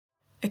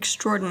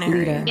extraordinary,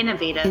 leader,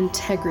 innovative,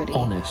 integrity,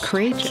 honest,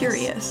 courageous,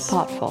 curious,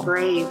 thoughtful,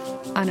 brave,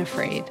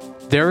 unafraid.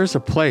 There is a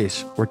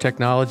place where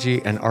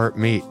technology and art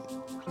meet,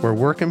 where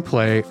work and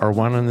play are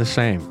one and the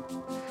same.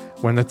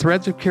 When the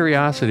threads of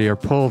curiosity are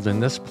pulled in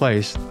this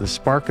place, the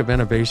spark of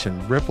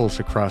innovation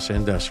ripples across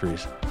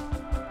industries.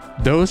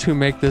 Those who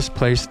make this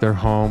place their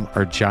home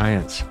are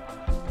giants,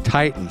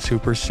 titans who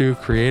pursue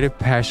creative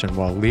passion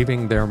while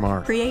leaving their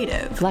mark.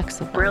 creative,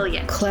 Flexible,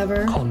 brilliant,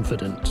 clever,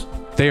 Confident.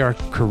 They are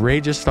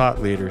courageous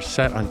thought leaders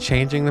set on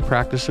changing the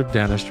practice of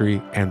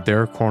dentistry and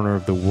their corner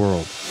of the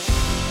world.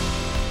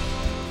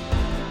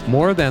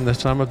 More than the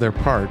sum of their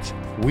parts,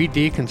 we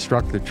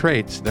deconstruct the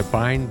traits that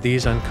bind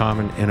these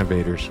uncommon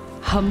innovators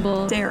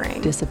humble,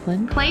 daring,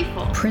 disciplined,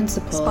 playful,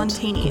 principled,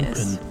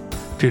 spontaneous,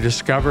 to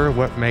discover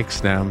what makes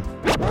them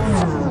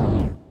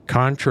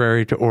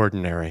contrary to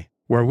ordinary,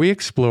 where we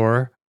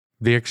explore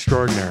the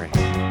extraordinary.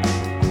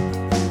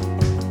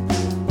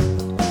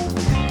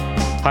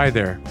 Hi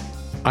there,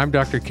 I'm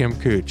Dr. Kim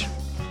Cooch,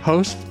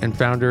 host and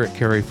founder at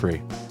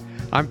Carry-Free.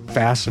 I'm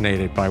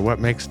fascinated by what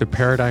makes the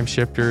paradigm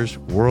shifters,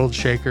 world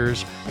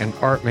shakers, and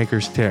art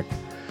makers tick.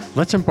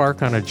 Let's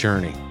embark on a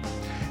journey.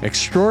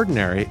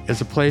 Extraordinary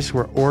is a place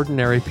where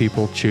ordinary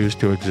people choose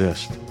to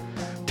exist.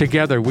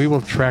 Together, we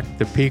will trek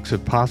the peaks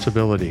of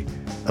possibility,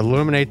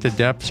 illuminate the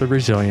depths of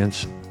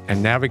resilience,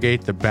 and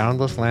navigate the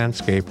boundless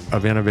landscape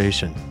of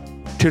innovation.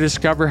 To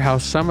discover how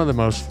some of the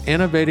most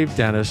innovative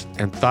dentists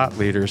and thought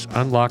leaders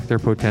unlocked their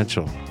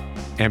potential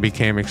and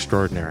became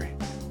extraordinary.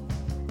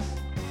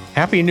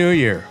 Happy New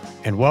Year,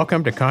 and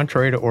welcome to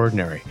Contrary to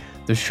Ordinary,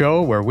 the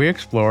show where we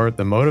explore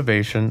the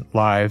motivation,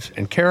 lives,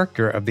 and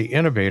character of the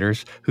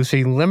innovators who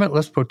see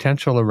limitless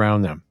potential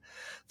around them,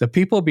 the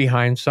people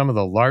behind some of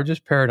the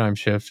largest paradigm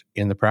shifts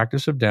in the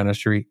practice of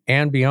dentistry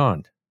and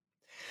beyond.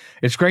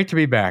 It's great to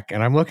be back,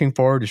 and I'm looking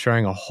forward to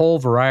sharing a whole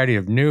variety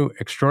of new,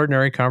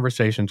 extraordinary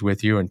conversations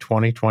with you in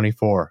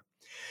 2024.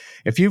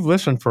 If you've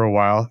listened for a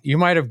while, you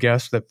might have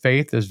guessed that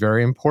faith is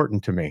very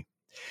important to me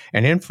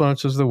and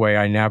influences the way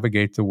I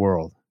navigate the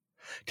world.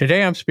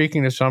 Today, I'm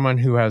speaking to someone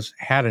who has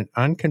had an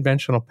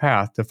unconventional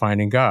path to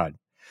finding God,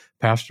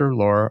 Pastor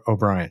Laura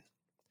O'Brien.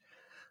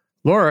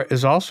 Laura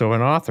is also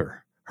an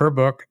author. Her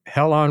book,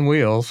 Hell on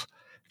Wheels,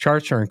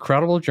 charts her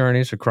incredible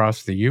journeys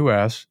across the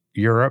U.S.,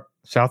 Europe,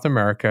 South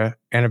America,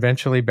 and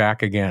eventually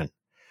back again.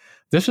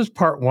 This is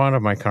part one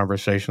of my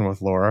conversation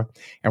with Laura,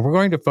 and we're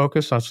going to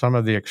focus on some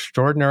of the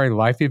extraordinary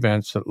life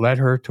events that led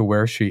her to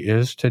where she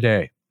is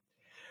today.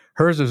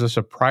 Hers is a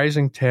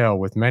surprising tale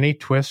with many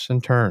twists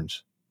and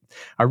turns.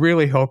 I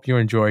really hope you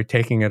enjoy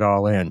taking it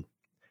all in.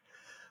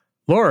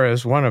 Laura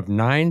is one of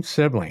 9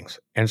 siblings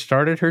and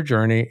started her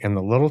journey in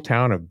the little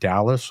town of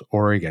Dallas,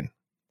 Oregon.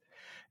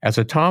 As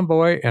a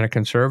tomboy in a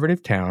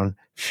conservative town,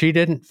 she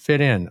didn't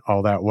fit in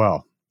all that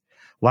well.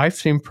 Life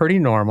seemed pretty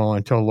normal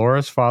until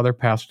Laura's father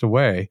passed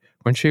away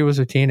when she was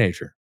a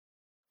teenager.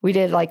 We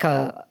did like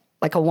a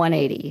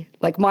 180.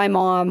 Like my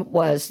mom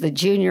was the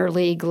junior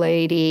league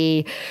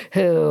lady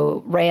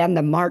who ran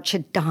the March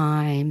of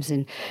Dimes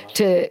and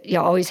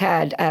always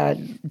had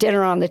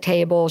dinner on the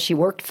table. She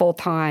worked full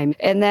time.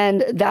 And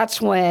then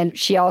that's when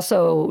she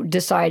also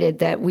decided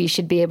that we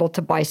should be able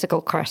to bicycle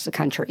across the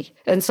country.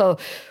 And so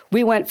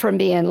we went from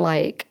being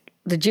like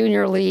the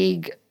junior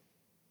league,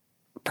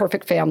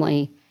 perfect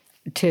family,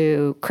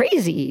 to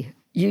crazy.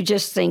 You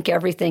just think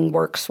everything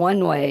works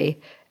one way,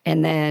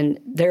 and then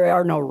there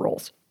are no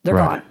rules. They're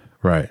gone.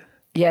 Right.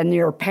 Yeah, and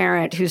your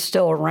parent who's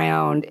still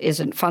around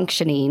isn't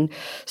functioning,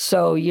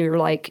 so you're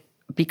like,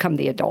 become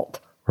the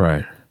adult.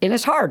 Right. And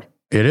it's hard.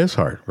 It is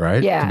hard,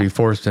 right? Yeah. To be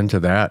forced into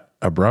that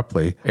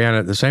abruptly. And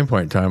at the same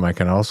point in time, I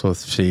can also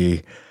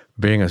see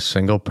being a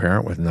single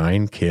parent with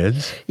 9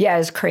 kids. Yeah,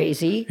 it's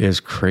crazy.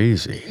 Is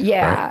crazy.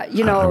 Yeah,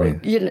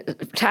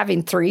 right?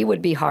 Having 3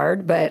 would be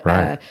hard, but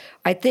right.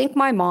 I think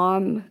my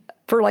mom,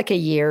 for like a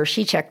year,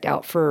 she checked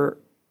out for,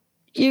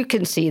 you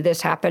can see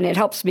this happen. It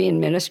helps me in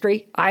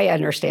ministry. I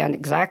understand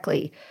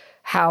exactly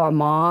how a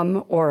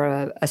mom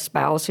or a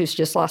spouse who's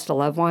just lost a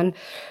loved one,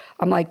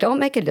 I'm like, don't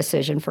make a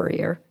decision for a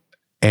year.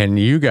 And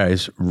you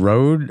guys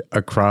rode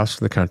across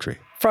the country.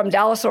 From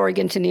Dallas,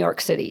 Oregon to New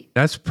York City.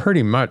 That's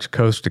pretty much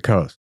coast to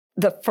coast.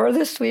 The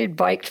furthest we had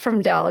biked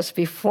from Dallas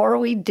before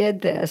we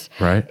did this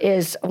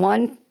is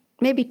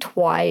maybe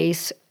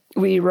twice.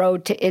 We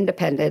rode to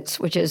Independence,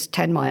 which is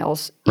 10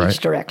 miles each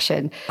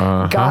direction.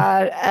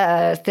 Got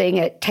a thing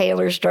at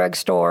Taylor's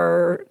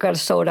drugstore, got a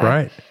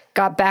soda,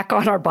 got back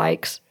on our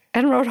bikes,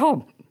 and rode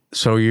home.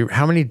 So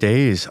how many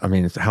days? I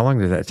mean, how long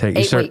did that take?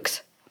 8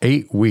 weeks.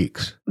 8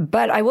 weeks.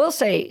 But I will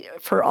say,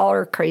 for all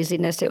our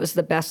craziness, it was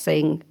the best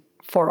thing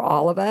for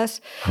all of us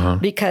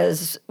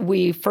because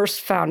we first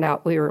found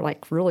out we were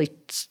like really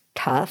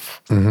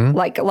tough,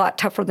 like a lot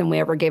tougher than we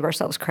ever gave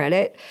ourselves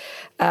credit.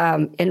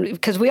 And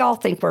because we all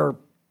think we're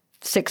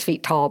 6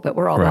 feet tall, but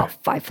we're all about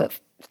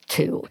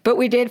 5'2". But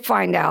we did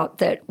find out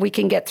that we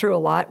can get through a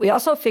lot. We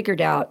also figured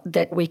out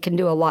that we can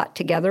do a lot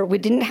together. We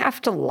didn't have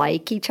to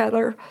like each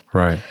other,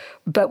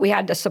 but we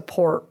had to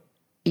support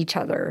each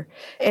other.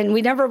 And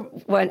we never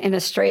went in a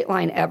straight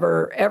line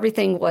ever.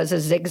 Everything was a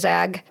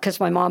zigzag because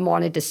my mom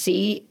wanted to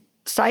see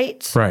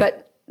sights,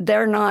 but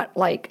they're not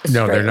like a straight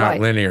No, they're not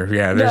line. linear.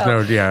 Yeah, there's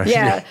no.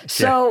 Yeah.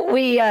 So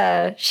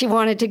she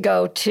wanted to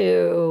go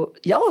to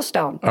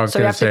Yellowstone. So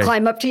you have to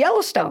climb up to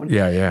Yellowstone.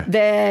 Yeah.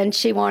 Then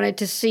she wanted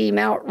to see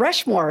Mount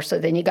Rushmore. So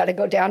then you got to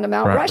go down to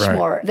Mount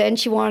Rushmore. Right. Then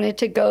she wanted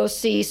to go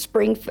see she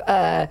wanted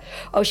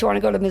to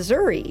go to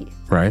Missouri.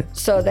 Right.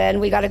 So then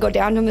we got to go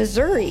down to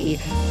Missouri.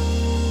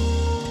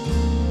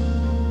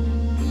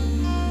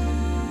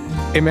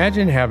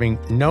 Imagine having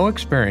no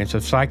experience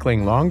of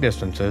cycling long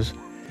distances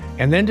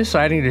and then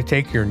deciding to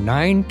take your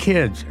 9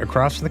 kids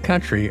across the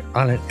country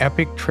on an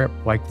epic trip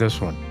like this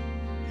one.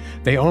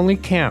 They only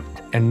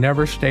camped and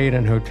never stayed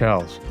in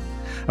hotels.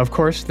 Of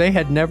course, they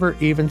had never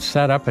even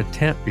set up a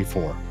tent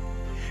before.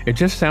 It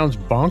just sounds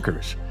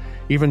bonkers,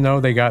 even though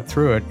they got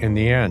through it in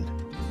the end.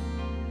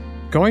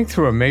 Going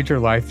through a major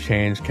life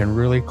change can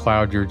really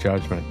cloud your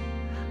judgment.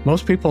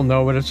 Most people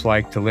know what it's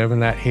like to live in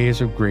that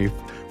haze of grief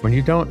when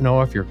you don't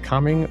know if you're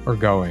coming or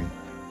going.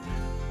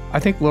 I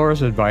think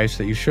Laura's advice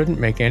that you shouldn't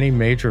make any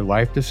major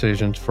life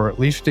decisions for at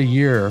least a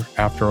year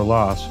after a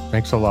loss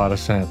makes a lot of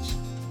sense.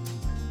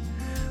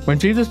 When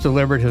Jesus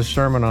delivered his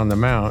Sermon on the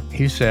Mount,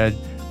 he said,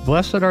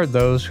 "Blessed are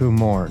those who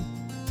mourn,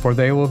 for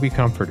they will be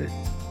comforted."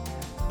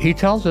 He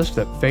tells us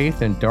that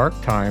faith in dark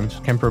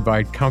times can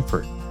provide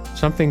comfort,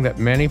 something that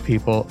many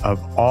people of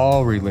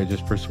all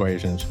religious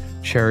persuasions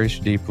cherish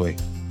deeply.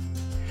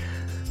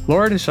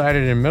 Laura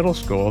decided in middle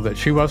school that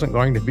she wasn't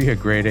going to be a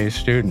grade A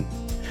student.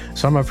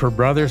 Some of her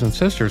brothers and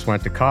sisters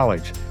went to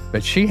college,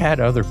 but she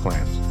had other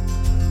plans.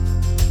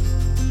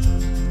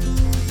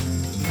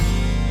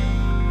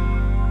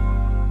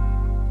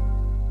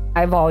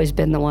 I've always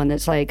been the one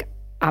that's like,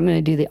 I'm going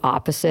to do the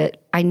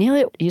opposite. I knew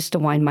it used to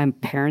wind my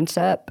parents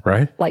up.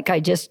 Right. Like I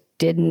just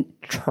didn't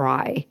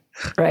try.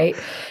 Right.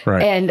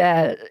 Right.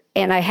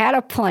 And I had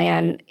a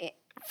plan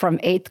from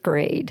 8th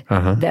grade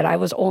that I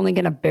was only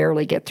going to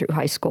barely get through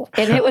high school.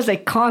 And it was a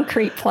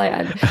concrete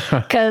plan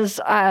because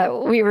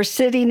we were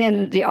sitting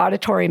in the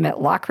auditorium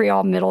at La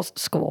Creole Middle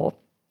School,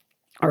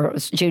 or it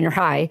was junior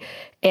high,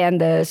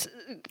 and the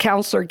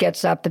counselor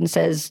gets up and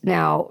says,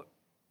 now,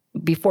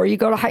 before you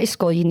go to high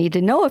school, you need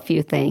to know a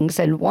few things.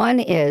 And one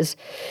is,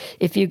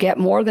 if you get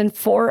more than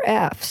 4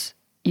 Fs,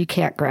 you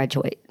can't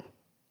graduate.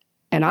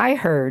 And I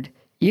heard,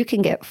 you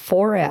can get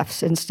 4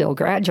 Fs and still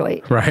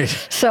graduate. Right.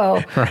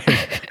 So,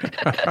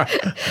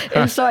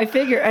 and so I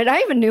figured, and I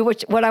even knew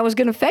what I was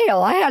going to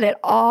fail. I had it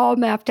all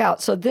mapped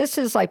out. So this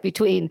is like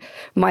between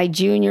my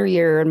junior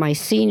year and my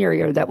senior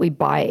year that we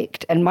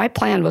biked. And my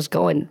plan was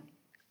going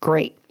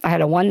great. I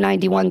had a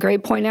 191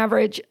 grade point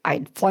average.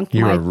 I flunked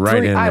you were right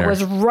in there. I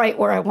was right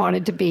where I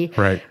wanted to be.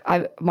 Right.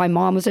 My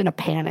mom was in a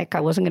panic. I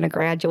wasn't going to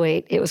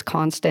graduate. It was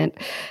constant.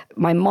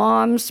 My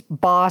mom's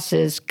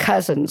boss's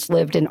cousins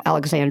lived in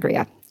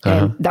Alexandria.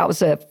 And that was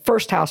the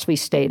first house we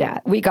stayed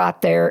at. We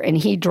got there, and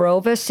he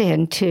drove us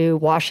into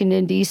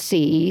Washington,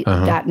 D.C.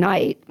 that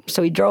night.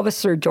 So he drove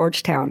us through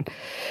Georgetown.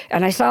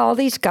 And I saw all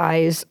these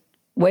guys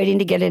waiting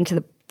to get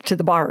into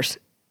the bars,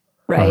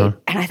 right?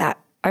 And I thought,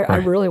 I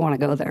really want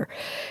to go there.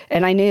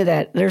 And I knew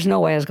that there's no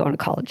way I was going to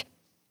college.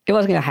 It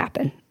wasn't going to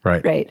happen.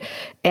 Right.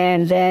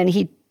 And then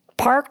he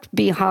parked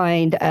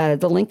behind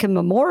the Lincoln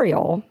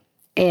Memorial,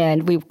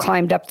 and we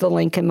climbed up the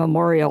Lincoln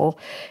Memorial,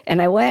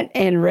 and I went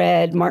and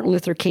read Martin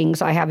Luther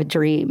King's I Have a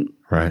Dream.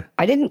 Right.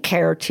 I didn't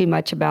care too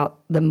much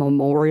about the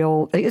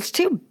memorial. It's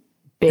too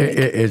big.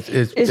 It's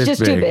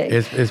just big. Too big.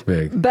 It's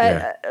big.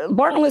 But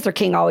Martin Luther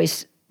King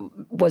always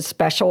was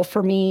special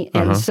for me.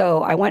 And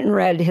so I went and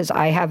read his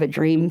I Have a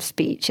Dream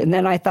speech. And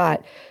then I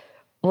thought,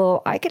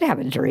 well, I could have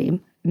a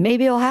dream.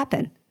 Maybe it'll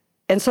happen.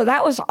 And so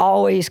that was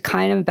always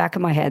kind of back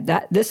in my head,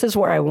 that this is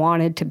where I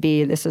wanted to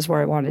be. This is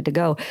where I wanted to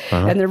go.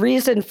 And the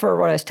reason for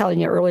what I was telling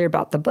you earlier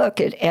about the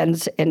book, it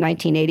ends in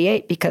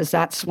 1988 because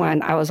that's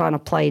when I was on a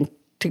plane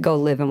to go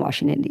live in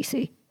Washington,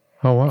 D.C.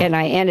 Oh, wow. And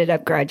I ended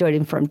up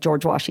graduating from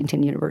George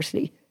Washington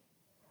University.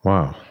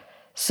 Wow.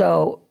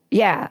 So,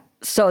 yeah.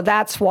 So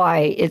that's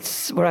why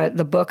it's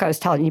the book I was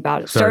telling you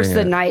about. It starts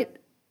the night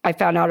I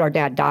found out our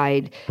dad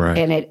died,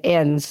 and it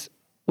ends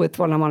with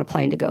when I'm on a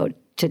plane to go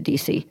to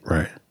D.C.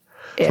 Right.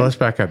 So let's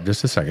back up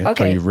just a second.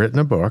 Okay. So you've written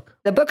a book.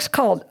 The book's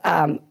called,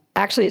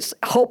 actually it's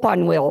Hope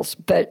on Wheels,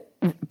 but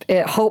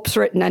Hope's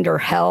written under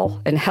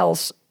Hell, and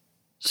Hell's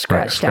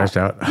scratched out.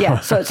 Yeah,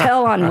 so it's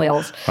Hell on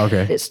Wheels.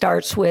 Okay. It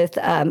starts with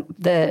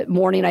the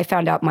morning I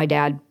found out my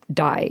dad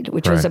died,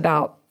 which was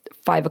about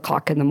 5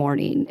 o'clock in the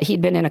morning.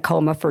 He'd been in a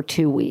coma for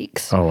 2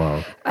 weeks. Oh,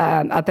 wow.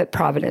 Up at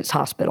Providence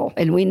Hospital.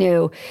 And we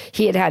knew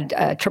he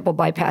had triple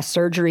bypass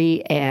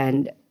surgery,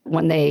 and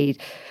when they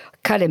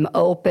cut him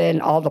open,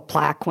 all the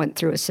plaque went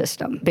through his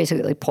system,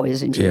 basically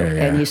poisoned you,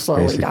 and you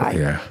slowly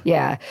die.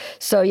 Yeah.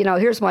 So,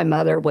 here's my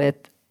mother with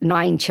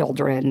 9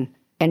 children,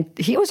 and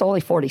he was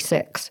only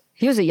 46.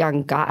 He was a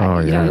young guy. Oh,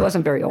 yeah. He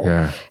wasn't very old.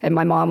 Yeah. And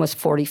my mom was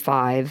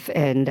 45,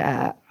 and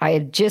I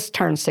had just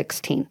turned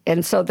 16.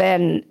 And so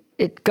then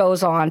it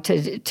goes on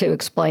to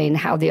explain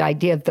how the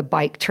idea of the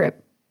bike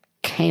trip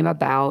came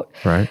about,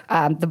 Right.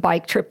 the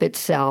bike trip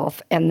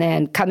itself, and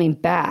then coming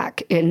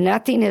back. And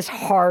nothing is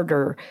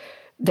harder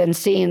than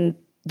seeing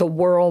the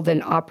world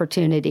and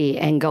opportunity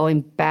and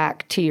going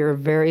back to your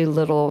very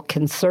little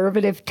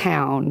conservative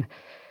town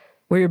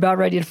where you're about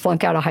ready to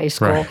flunk out of high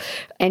school, Right.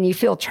 and you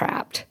feel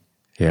trapped.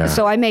 Yeah.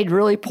 So I made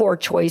really poor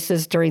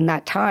choices during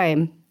that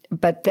time.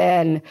 But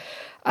then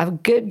a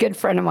good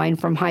friend of mine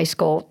from high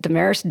school,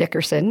 Damaris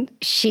Dickerson,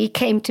 she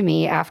came to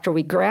me after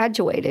we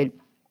graduated.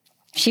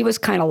 She was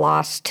kind of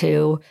lost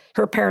too.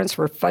 Her parents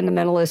were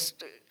fundamentalist,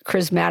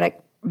 charismatic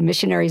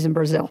missionaries in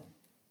Brazil.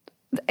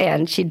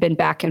 And she'd been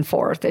back and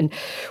forth. And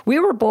we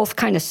were both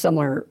kind of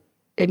similar.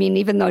 I mean,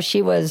 even though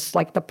she was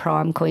like the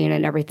prom queen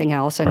and everything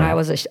else, and I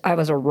was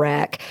a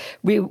wreck,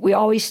 we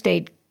always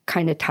stayed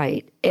kind of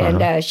tight.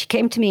 And she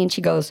came to me and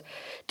she goes,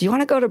 "Do you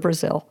want to go to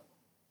Brazil?"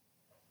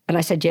 And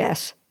I said,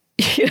 "Yes."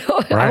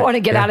 I want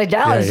to get out of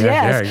Dallas. Yes.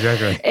 Yeah,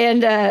 exactly.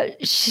 And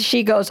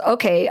she goes,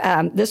 "Okay."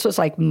 This was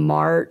like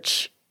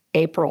March,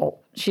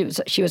 April. She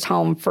was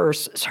home for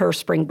her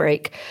spring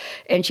break,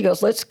 and she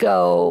goes, "Let's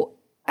go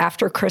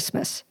after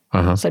Christmas."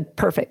 I said,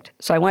 "Perfect."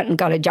 So I went and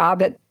got a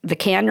job at the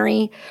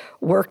cannery,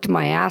 worked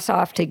my ass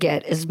off to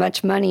get as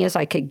much money as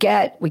I could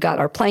get. We got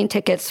our plane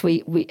tickets,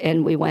 we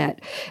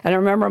went. And I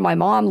remember my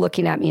mom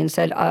looking at me and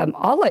said,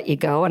 "I'll let you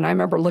go." And I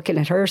remember looking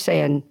at her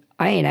saying,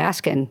 "I ain't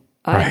asking.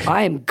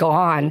 I am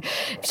gone."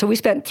 So we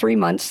spent 3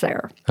 months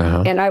there.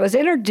 And I was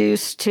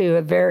introduced to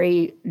a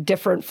very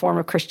different form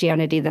of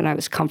Christianity than I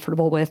was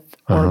comfortable with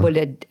or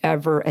would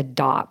ever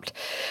adopt.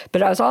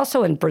 But I was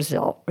also in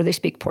Brazil, where they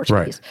speak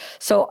Portuguese. Right.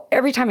 So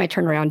every time I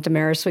turned around,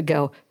 Damaris would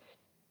go,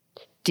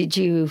 "Did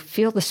you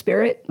feel the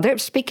Spirit?" They're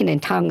speaking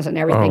in tongues and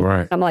everything. Oh,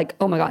 right. I'm like,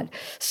 "Oh my God."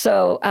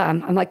 So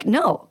I'm like,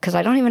 "No," because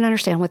I don't even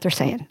understand what they're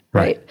saying.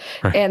 Right.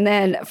 And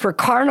then for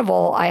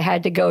Carnival, I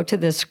had to go to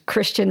this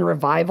Christian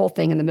revival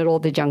thing in the middle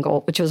of the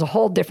jungle, which was a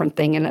whole different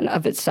thing in and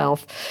of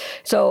itself.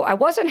 So I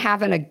wasn't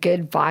having a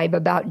good vibe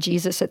about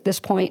Jesus at this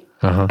point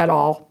at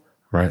all.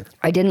 Right.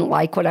 I didn't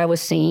like what I was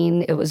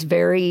seeing. It was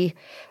very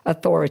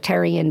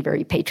authoritarian,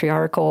 very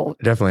patriarchal.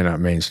 Definitely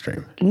not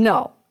mainstream.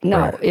 No,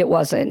 it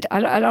wasn't.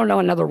 I don't know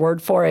another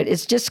word for it.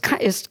 It's just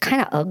it's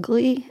kind of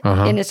ugly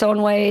in its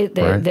own way.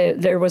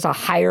 There was a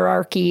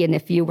hierarchy, and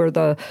if you were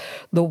the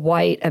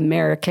white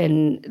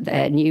American,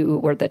 then you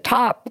were the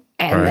top,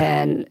 and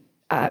then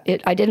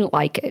I didn't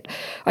like it.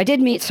 I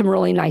did meet some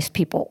really nice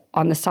people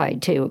on the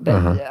side too,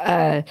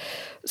 but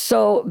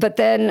but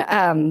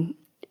then.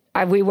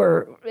 We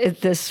were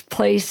at this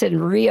place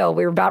in Rio.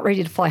 We were about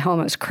ready to fly home.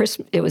 It was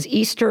Christmas. It was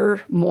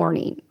Easter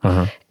morning.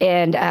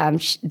 And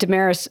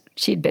Damaris,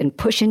 she'd been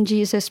pushing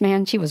Jesus,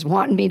 man. She was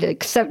wanting me to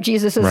accept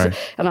Jesus.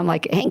 And I'm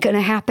like, it ain't going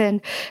to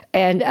happen.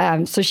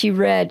 And so she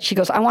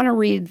goes, "I want to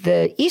read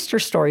the Easter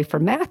story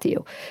from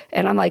Matthew."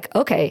 And I'm like,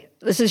 "Okay,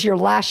 this is your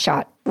last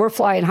shot. We're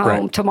flying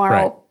home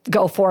tomorrow.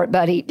 Go for it,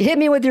 buddy. Hit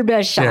me with your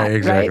best shot." Yeah,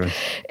 exactly. Right?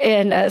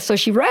 And so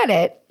she read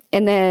it.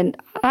 And then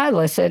I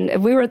listened,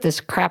 and we were at this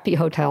crappy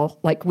hotel.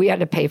 Like, we had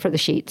to pay for the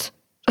sheets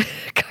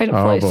kind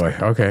of place. Oh, boy.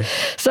 Okay.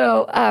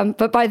 So,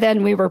 but by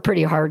then we were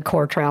pretty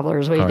hardcore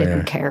travelers. We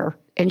didn't care.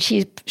 And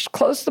she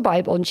closed the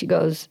Bible, and she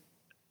goes,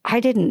 "I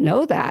didn't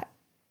know that."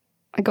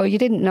 I go, "You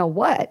didn't know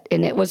what?"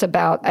 And it was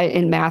about,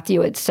 in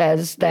Matthew, it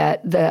says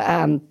that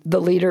the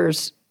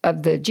leaders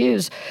of the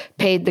Jews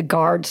paid the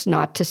guards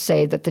not to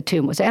say that the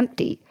tomb was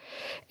empty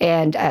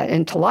and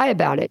to lie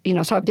about it.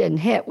 So I've been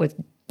hit with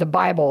the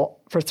Bible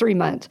for 3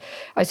 months.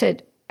 I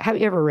said, "Have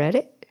you ever read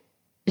it?"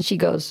 And she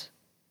goes,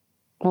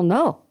 "Well,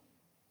 no."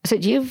 I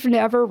said, "You've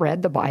never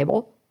read the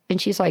Bible?"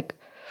 And she's like,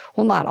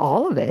 "Well, not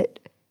all of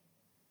it."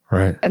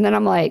 Right. And then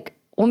I'm like,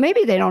 "Well,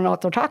 maybe they don't know what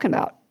they're talking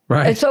about."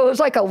 Right. And so it was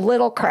like a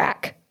little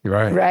crack.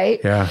 Right.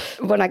 Right? Yeah.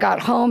 When I got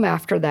home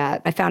after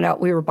that, I found out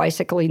we were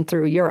bicycling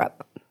through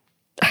Europe.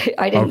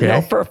 I didn't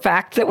know for a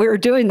fact that we were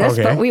doing this,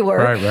 but we were.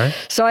 Right.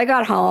 So I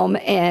got home,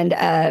 and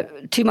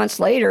 2 months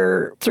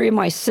later, 3 of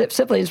my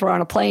siblings were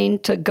on a plane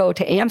to go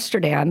to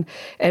Amsterdam,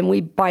 and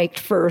we biked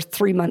for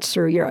 3 months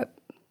through Europe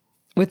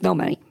with no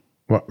money.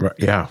 Well,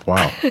 yeah,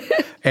 wow.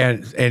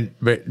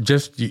 But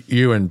just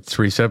you and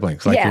 3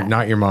 siblings, like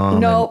not your mom?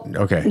 No.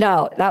 Okay.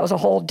 No, that was a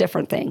whole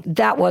different thing.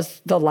 That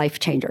was the life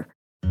changer.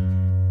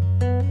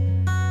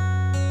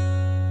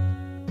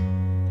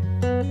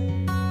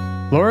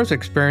 Laura's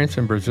experience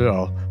in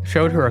Brazil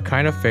showed her a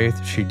kind of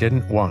faith she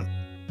didn't want.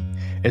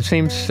 It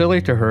seemed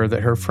silly to her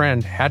that her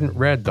friend hadn't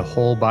read the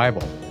whole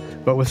Bible,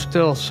 but was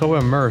still so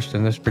immersed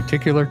in this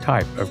particular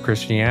type of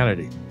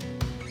Christianity.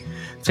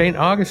 St.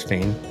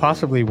 Augustine,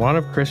 possibly one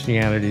of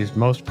Christianity's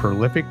most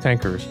prolific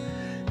thinkers,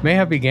 may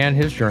have began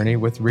his journey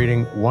with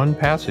reading one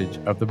passage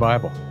of the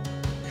Bible.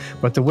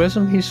 But the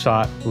wisdom he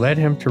sought led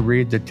him to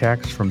read the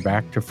text from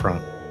back to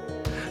front.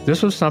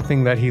 This was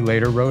something that he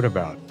later wrote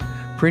about,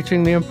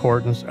 preaching the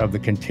importance of the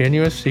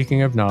continuous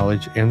seeking of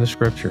knowledge in the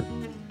Scripture.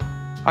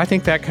 I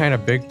think that kind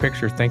of big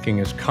picture thinking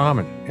is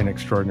common in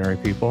extraordinary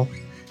people.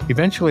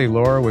 Eventually,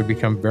 Laura would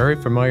become very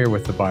familiar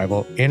with the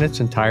Bible in its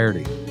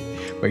entirety.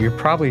 But you're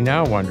probably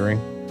now wondering,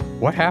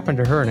 what happened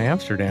to her in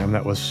Amsterdam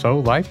that was so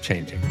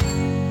life-changing?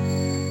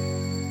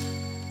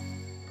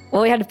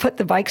 Well, we had to put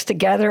the bikes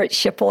together at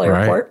Schiphol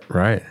Airport.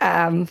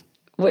 Right.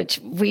 Which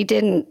we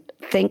didn't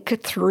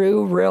think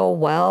through real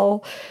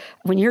well.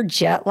 When you're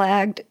jet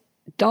lagged,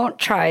 don't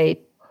try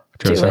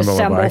to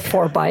assemble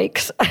 4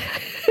 bikes.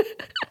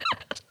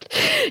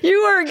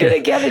 You weren't going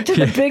to get into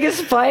the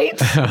biggest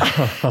fights.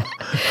 Oh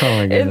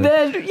my goodness. And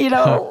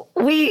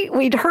then,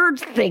 we'd heard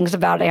things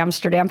about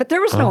Amsterdam, but there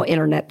was no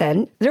internet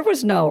then. There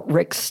was no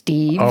Rick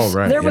Steves. Oh,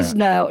 right. There was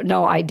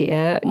no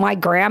idea. My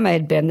grandma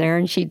had been there,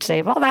 and she'd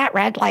say, well, that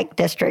red light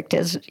district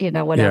is,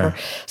 whatever.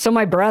 Yeah. So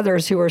my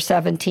brothers, who were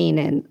 17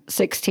 and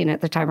 16 at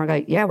the time, were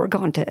like, yeah, we're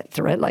going to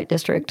the red light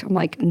district. I'm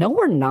like, no,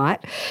 we're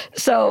not.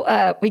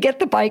 So we get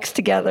the bikes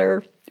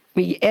together.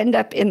 We end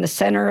up in the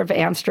center of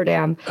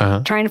Amsterdam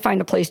trying to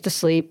find a place to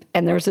sleep.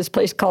 And there's this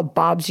place called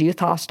Bob's Youth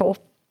Hostel.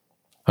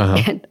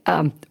 And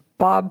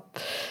Bob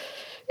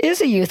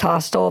is a youth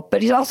hostel,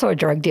 but he's also a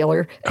drug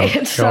dealer. Oh,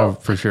 and so,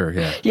 for sure,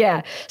 yeah.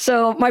 Yeah.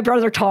 So my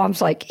brother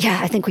Tom's like, yeah,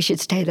 I think we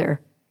should stay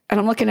there. And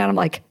I'm looking at him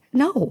like,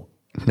 no.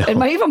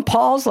 And even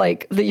Paul's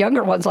like, the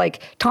younger one's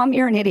like, Tom,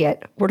 you're an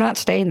idiot. We're not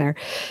staying there.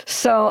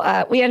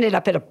 So we ended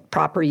up at a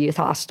proper youth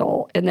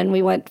hostel. And then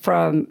we went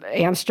from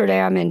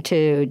Amsterdam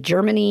into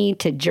Germany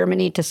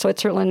to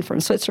Switzerland, from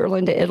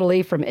Switzerland to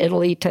Italy, from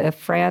Italy to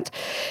France.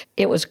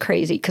 It was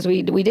crazy because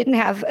we didn't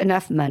have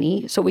enough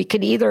money. So we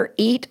could either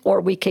eat or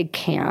we could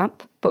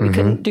camp, but we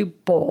couldn't do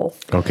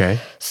both. Okay.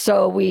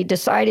 So we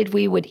decided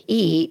we would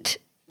eat.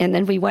 And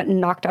then we went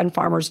and knocked on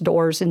farmers'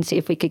 doors and see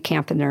if we could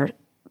camp in their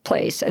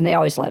place, and they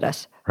always let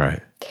us. Right.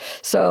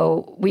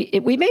 So we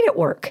made it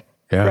work.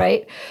 Yeah.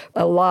 Right.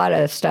 A lot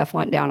of stuff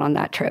went down on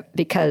that trip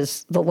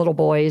because the little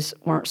boys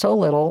weren't so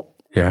little.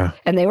 Yeah.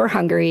 And they were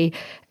hungry,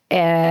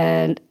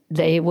 and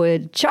they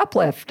would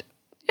shoplift.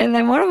 And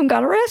then one of them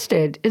got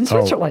arrested in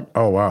Switzerland.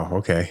 Oh wow.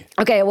 Okay.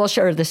 Okay, we'll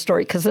share this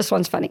story because this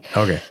one's funny.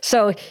 Okay.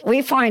 So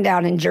we find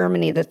out in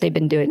Germany that they've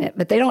been doing it,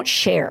 but they don't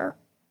share.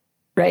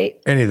 Right.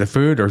 Any of the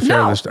food or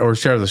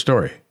share the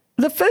story?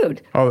 The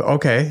food. Oh,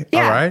 okay.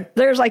 Yeah. All right.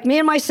 There's like me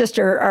and my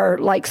sister are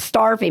like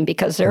starving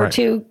because there are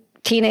 2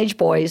 teenage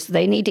boys.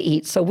 They need to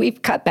eat. So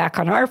we've cut back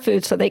on our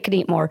food so they can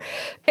eat more.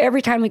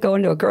 Every time we go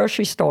into a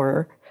grocery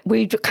store,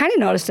 we kind of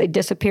noticed they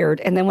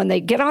disappeared. And then when they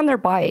get on their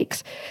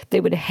bikes,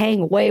 they would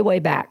hang way, way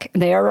back.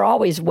 And they are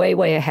always way,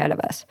 way ahead of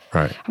us.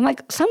 Right. I'm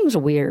like, something's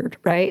weird,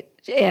 right?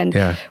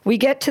 And we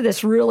get to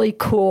this really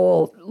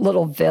cool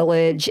little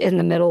village in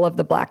the middle of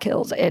the Black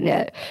Hills.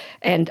 And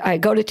I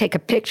go to take a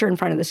picture in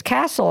front of this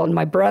castle, and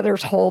my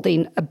brother's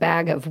holding a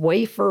bag of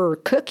wafer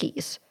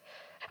cookies.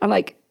 I'm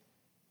like,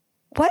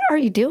 what are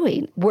you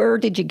doing? Where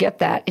did you get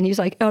that? And he's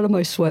like, out of my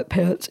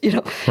sweatpants,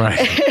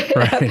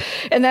 Right.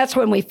 And that's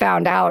when we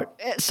found out.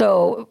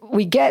 So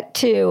we get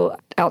to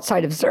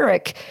outside of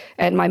Zurich,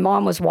 and my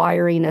mom was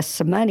wiring us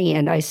some money.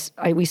 And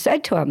we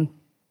said to him,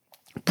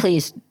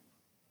 please,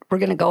 we're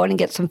going to go in and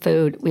get some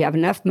food. We have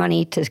enough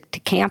money to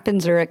camp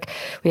in Zurich.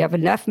 We have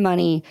enough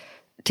money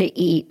to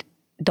eat.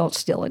 Don't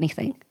steal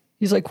anything.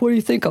 He's like, what do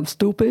you think? I'm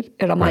stupid?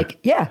 And I'm like,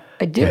 yeah,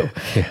 I do.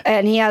 Yeah.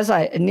 And he has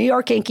a New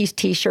York Yankees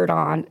T-shirt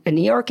on, a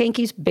New York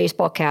Yankees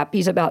baseball cap.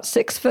 He's about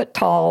 6 foot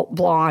tall,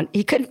 blonde.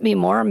 He couldn't be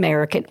more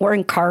American,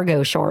 wearing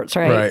cargo shorts,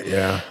 right? Right,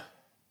 yeah.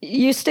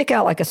 You stick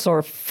out like a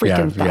sore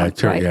freaking thumb,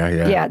 right?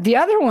 Yeah. Yeah, the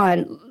other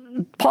one,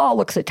 Paul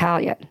looks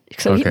Italian,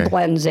 so he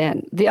blends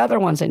in. The other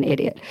one's an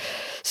idiot.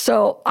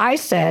 So I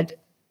said,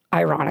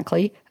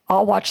 ironically,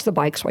 I'll watch the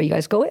bikes while you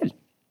guys go in.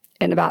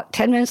 And about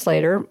 10 minutes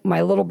later,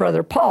 my little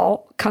brother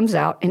Paul comes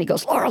out and he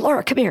goes,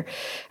 Laura, come here.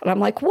 And I'm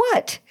like,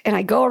 what? And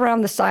I go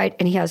around the side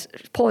and he's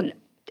pulling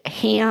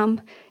ham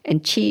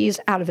and cheese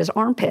out of his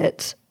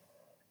armpits.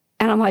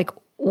 And I'm like,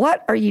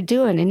 what are you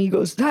doing? And he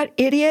goes, that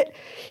idiot,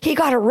 he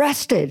got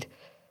arrested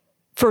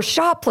for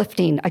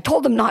shoplifting. I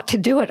told him not to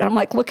do it. And I'm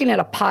like looking at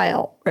a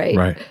pile, right?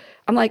 Right.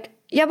 I'm like,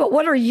 yeah, but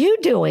what are you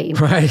doing?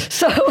 Right.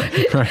 So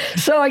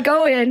I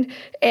go in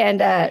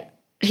and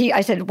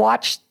I said,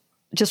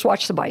 just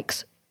watch the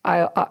bikes.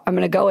 I'm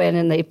going to go in,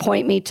 and they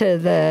point me to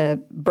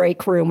the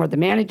break room or the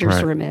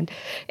manager's room in.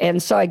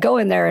 And so I go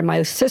in there, and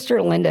my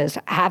sister Linda's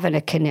having a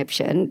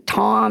conniption.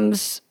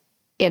 Tom's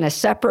in a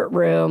separate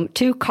room.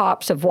 2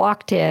 cops have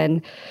walked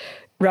in,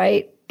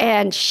 right?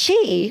 And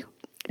she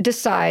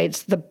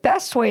decides the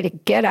best way to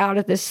get out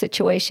of this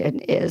situation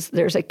is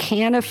there's a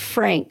can of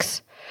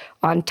Franks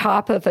on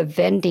top of a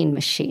vending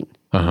machine.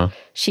 Uh-huh.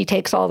 She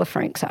takes all the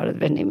Franks out of the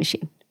vending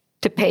machine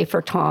to pay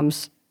for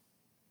Tom's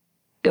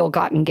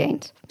ill-gotten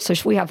gains. So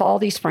we have all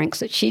these Franks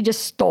that she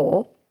just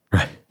stole.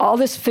 Right. All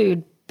this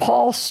food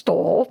Paul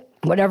stole,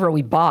 whatever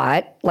we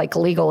bought, like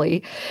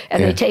legally,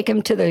 and they take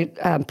him to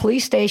the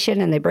police station,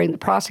 and they bring the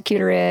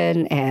prosecutor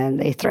in, and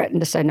they threaten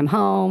to send him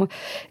home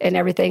and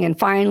everything. And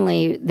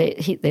finally,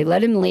 they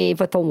let him leave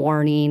with a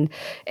warning.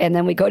 And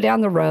then we go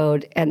down the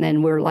road, and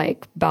then we're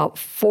like about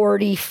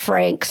 40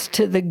 Franks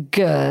to the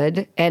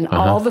good, and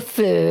all the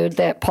food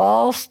that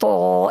Paul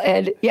stole.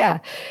 And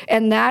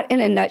and that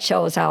in a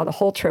nutshell is how the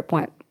whole trip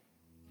went.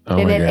 Oh,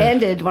 and it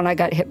ended when I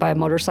got hit by a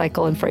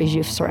motorcycle and phrased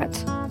youth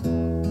threats.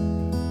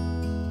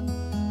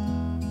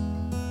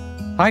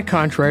 Hi,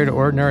 contrary to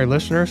ordinary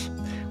listeners.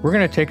 We're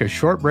going to take a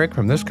short break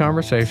from this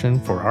conversation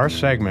for our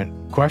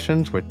segment,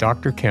 Questions with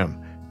Dr. Kim.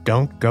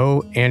 Don't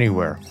go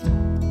anywhere.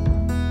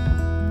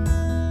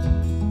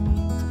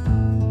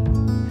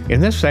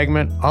 In this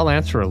segment, I'll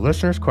answer a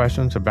listener's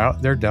questions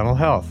about their dental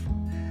health.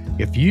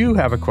 If you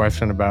have a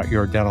question about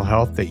your dental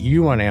health that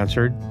you want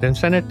answered, then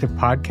send it to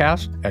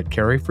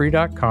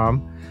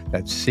podcast@caryfree.com.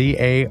 That's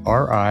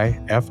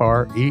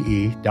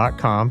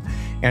CARIFREE.com,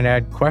 and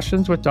add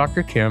Questions with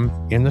Dr. Kim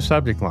in the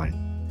subject line.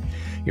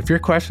 If your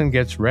question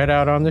gets read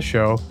out on the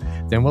show,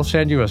 then we'll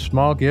send you a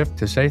small gift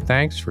to say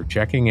thanks for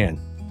checking in.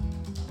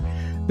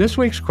 This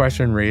week's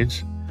question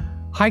reads,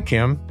 Hi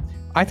Kim,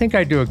 I think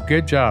I do a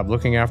good job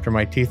looking after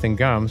my teeth and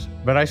gums,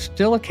 but I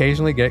still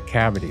occasionally get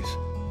cavities.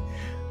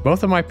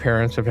 Both of my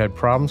parents have had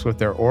problems with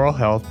their oral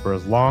health for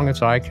as long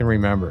as I can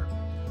remember.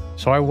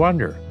 So I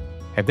wonder,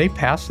 have they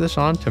passed this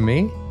on to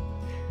me?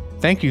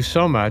 Thank you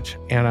so much,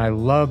 and I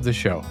love the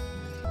show.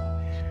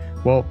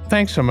 Well,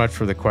 thanks so much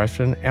for the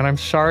question, and I'm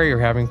sorry you're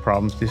having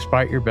problems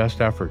despite your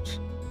best efforts.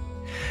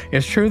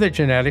 It's true that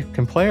genetics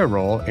can play a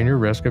role in your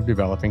risk of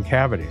developing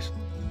cavities.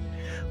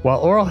 While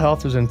oral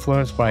health is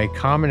influenced by a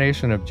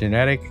combination of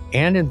genetic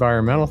and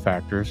environmental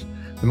factors,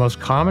 the most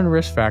common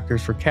risk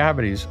factors for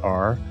cavities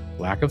are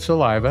lack of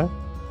saliva,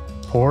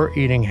 poor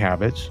eating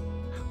habits,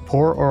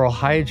 poor oral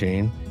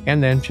hygiene,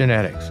 and then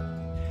genetics.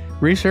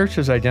 Research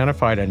has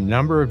identified a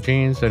number of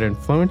genes that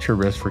influence your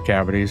risk for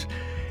cavities,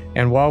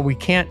 and while we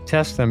can't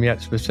test them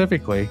yet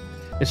specifically,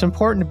 it's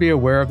important to be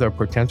aware of their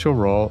potential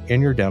role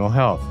in your dental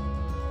health.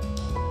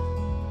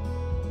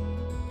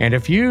 And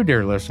if you,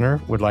 dear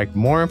listener, would like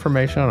more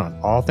information on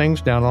all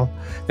things dental,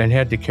 then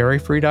head to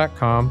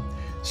caryfree.com,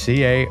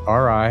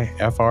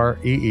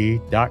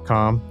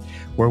 CARIFREE.com,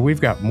 where we've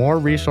got more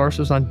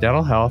resources on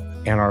dental health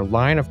and our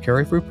line of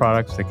Caryfree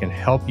products that can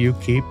help you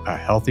keep a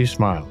healthy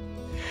smile.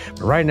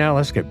 But right now,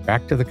 let's get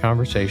back to the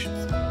conversation.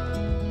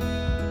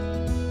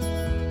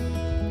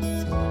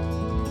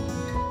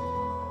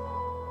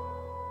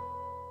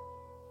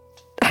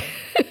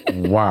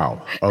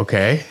 Wow.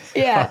 Okay.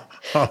 Yeah.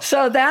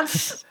 So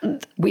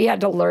we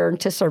had to learn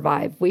to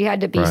survive. We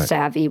had to be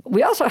savvy.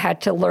 We also had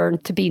to learn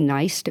to be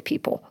nice to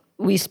people.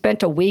 We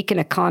spent a week in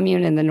a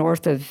commune in the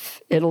north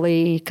of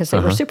Italy because they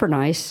were super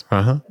nice.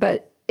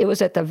 But it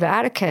was at the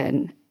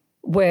Vatican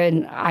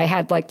when I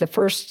had like the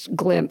first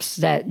glimpse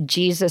that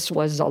Jesus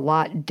was a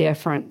lot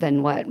different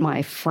than what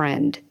my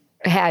friend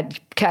had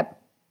kept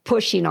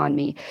pushing on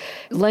me.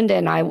 Linda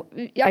and I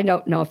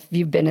don't know if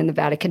you've been in the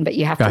Vatican, but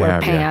you have to wear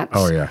pants. Yeah.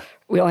 Oh, yeah.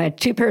 We only had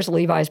 2 pairs of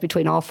Levi's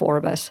between all 4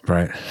 of us.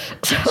 Right.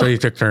 So you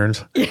took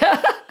turns.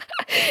 Yeah.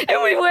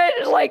 And we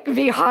went like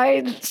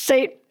behind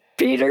St.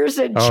 Peter's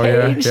and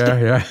changed.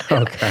 Yeah.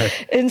 Okay.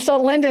 And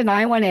so Linda and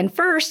I went in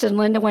first, and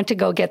Linda went to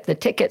go get the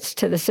tickets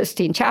to the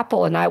Sistine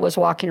Chapel, and I was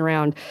walking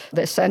around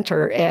the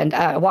center, and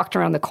I walked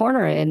around the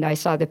corner, and I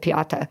saw the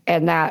Pieta.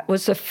 And that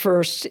was the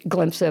first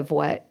glimpse of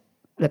what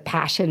the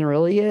Passion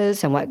really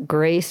is and what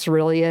grace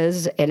really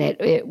is. And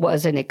it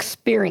was an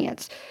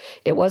experience.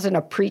 It wasn't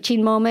a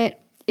preaching moment.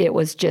 It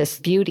was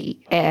just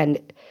beauty and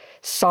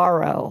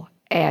sorrow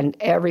and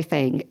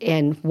everything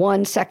in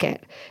 1 second.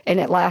 And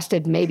it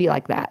lasted maybe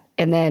like that.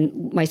 And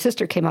then my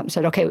sister came up and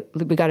said, okay,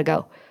 we got to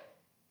go.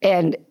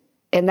 And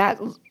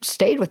that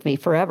stayed with me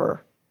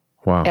forever.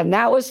 Wow. And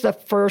that was the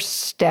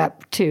first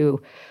step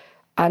to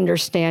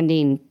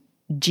understanding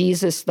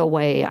Jesus the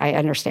way I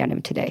understand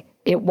him today.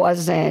 It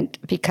wasn't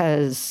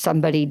because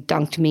somebody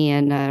dunked me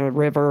in a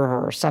river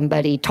or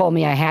somebody told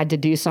me I had to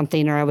do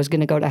something or I was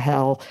going to go to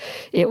hell.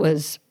 It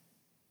was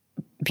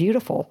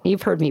beautiful.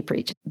 You've heard me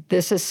preach.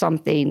 This is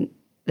something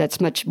that's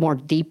much more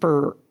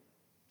deeper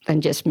than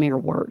just mere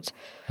words.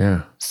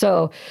 Yeah.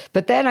 So,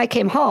 but then I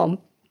came home,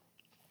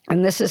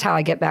 and this is how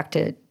I get back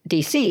to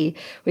DC.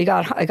 I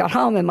got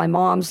home, and my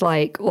mom's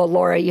like, well,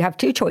 Laura, you have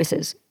 2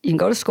 choices. You can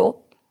go to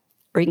school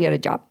or you can get a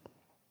job.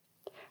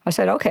 I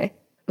said, okay,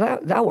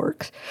 that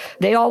works.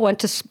 They all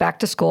went back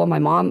to school. My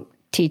mom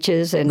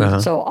teaches,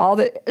 and so I'm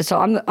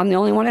the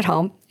only one at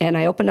home. And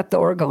I opened up the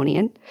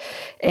Oregonian,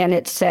 and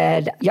it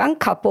said, young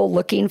couple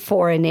looking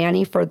for a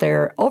nanny for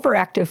their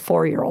overactive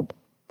 4-year-old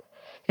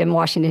in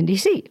Washington,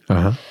 D.C.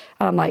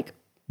 I'm like,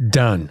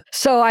 done.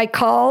 So I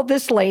called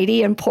this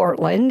lady in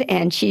Portland,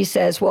 and she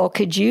says, well,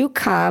 could you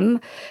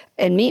come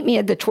and meet me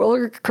at the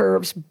Twiller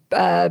Curves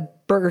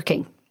Burger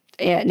King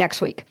next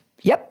week?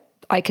 Yep,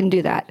 I can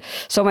do that.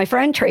 So my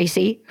friend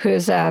Tracy,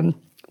 who's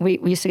we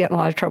used to get in a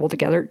lot of trouble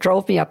together,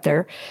 drove me up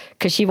there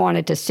because she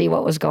wanted to see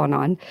what was going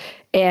on.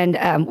 And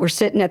we're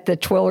sitting at the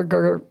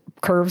Twiller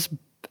Curves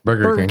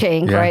Burger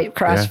King right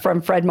across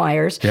from Fred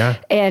Meyer's. Yeah.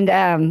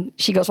 And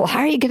she goes, well,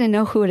 how are you going to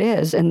know who it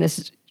is? And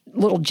this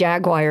little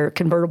Jaguar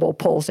convertible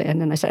pulls in.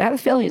 And I said, I have a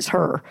feeling it's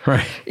her.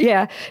 Right.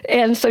 Yeah.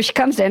 And so she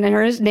comes in, and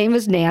her name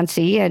is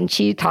Nancy, and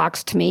she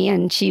talks to me,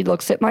 and she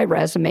looks at my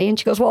resume, and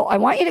she goes, well, I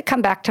want you to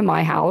come back to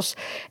my house,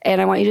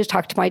 and I want you to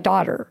talk to my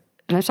daughter.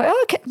 And I was like, oh,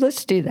 okay,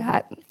 let's do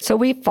that. So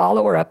we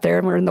follow her up there,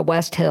 and we're in the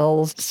West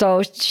Hills.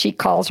 So she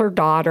calls her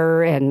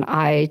daughter, and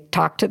I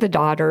talk to the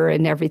daughter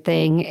and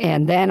everything.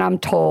 And then I'm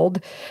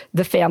told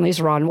the family's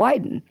Ron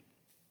Wyden.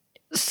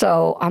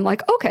 So I'm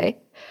like, okay.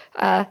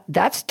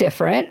 That's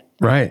different.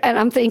 Right. And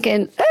I'm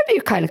thinking, that'd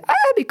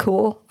be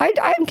cool.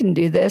 I can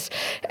do this.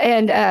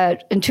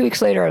 And 2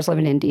 weeks later, I was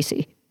living in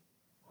D.C.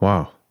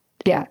 Wow.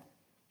 Yeah.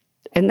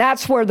 And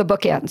that's where the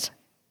book ends.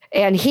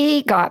 And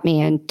he got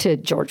me into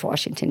George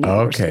Washington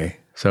University. Okay.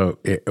 So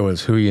it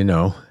was who you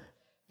know.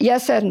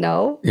 Yes and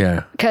no.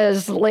 Yeah.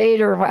 Because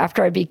later,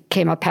 after I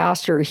became a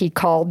pastor, he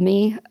called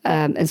me.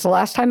 And it's the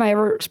last time I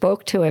ever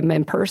spoke to him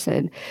in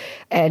person.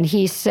 And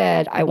he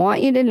said, I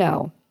want you to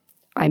know,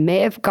 I may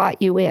have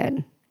got you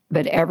in,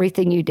 but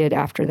everything you did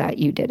after that,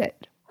 you did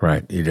it.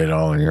 Right. You did it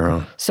all on your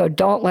own. So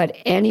don't let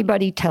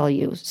anybody tell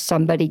you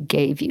somebody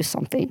gave you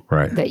something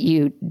that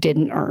you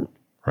didn't earn.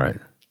 Right.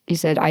 He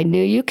said, I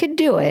knew you could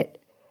do it,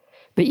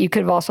 but you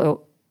could have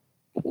also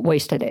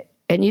wasted it.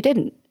 And you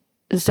didn't.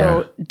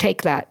 So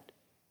take that.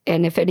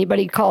 And if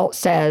anybody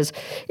says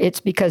it's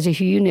because of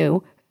who you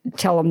knew,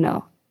 tell them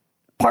no.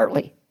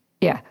 Partly.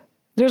 Yeah.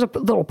 There's a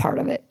little part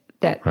of it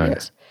that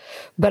is.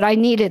 But I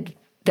needed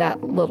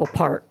that little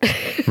part.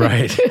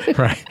 Right.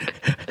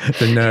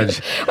 The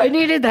nudge. I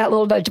needed that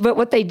little nudge. But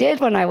what they did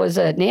when I was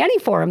a nanny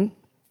for him.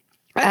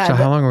 So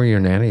how long were you a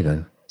nanny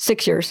then?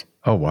 6 years.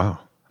 Oh, wow.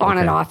 On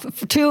and off.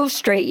 2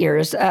 straight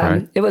years.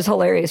 It was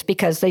hilarious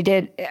because they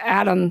did,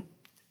 Adam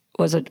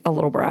was a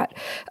little brat,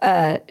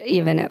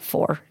 even at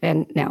 4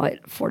 and now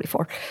at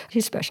 44.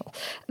 He's special.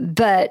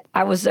 But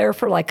I was there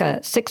for like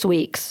 6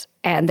 weeks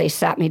and they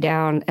sat me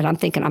down and I'm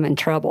thinking I'm in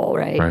trouble,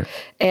 right?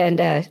 And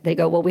they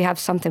go, well, we have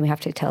something we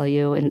have to tell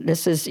you. And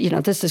this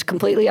is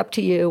completely up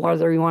to you,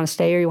 whether you want to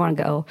stay or you want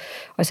to go.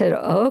 I said,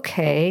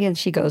 okay. And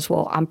she goes,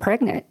 well, I'm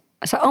pregnant.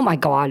 I said, oh my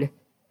God.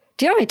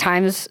 Do you know how many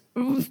times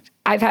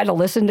I've had to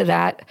listen to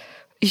that?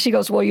 She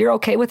goes, well, you're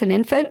okay with an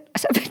infant? I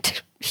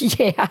said,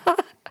 yeah.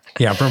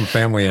 Yeah, from a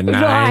family of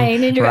 9.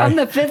 9, and I'm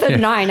the 5th of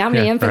 9. How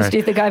many infants do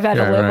you think I've had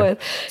to live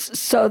with?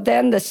 So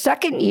then the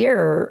second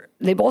year,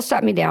 they both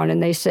sat me down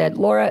and they said,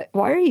 Laura,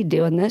 why are you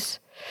doing this?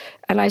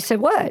 And I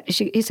said, what?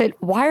 He said,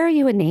 why are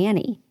you a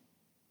nanny?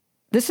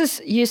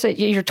 You said,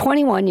 you're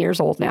 21 years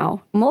old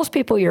now. Most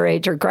people your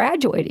age are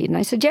graduating. And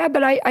I said, yeah,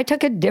 but I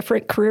took a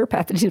different career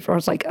path. And I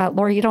was like,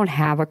 Laura, you don't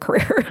have a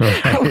career.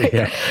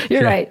 Like,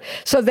 you're right.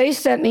 So they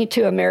sent me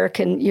to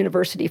American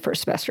University for a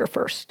semester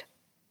first.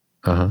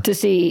 To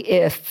see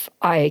if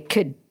I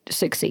could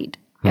succeed.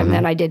 And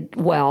then I did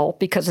well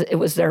because it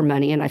was their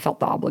money and I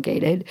felt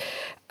obligated.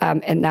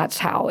 And that's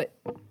how it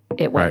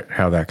went. Right,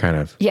 how that kind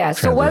of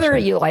so whether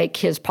you like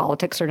his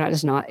politics or not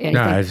is not anything.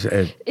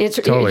 No, it's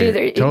totally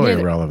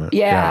irrelevant.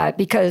 Yeah,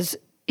 because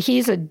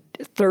he's a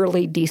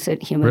thoroughly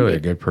decent human being. Really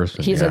a good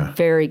person. He's a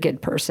very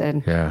good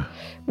person. Yeah.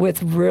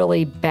 With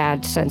really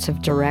bad sense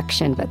of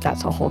direction, but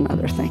that's a whole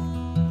nother thing.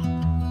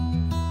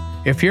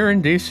 If you're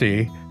in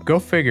D.C., go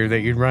figure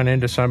that you'd run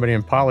into somebody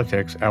in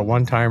politics at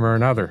one time or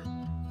another.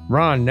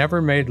 Ron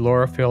never made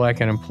Laura feel like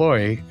an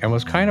employee and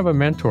was kind of a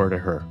mentor to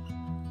her.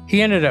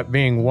 He ended up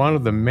being one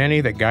of the many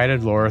that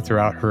guided Laura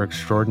throughout her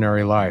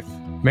extraordinary life.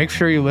 Make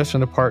sure you listen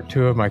to part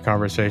 2 of my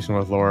conversation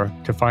with Laura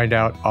to find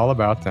out all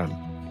about them.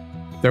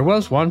 There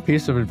was one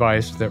piece of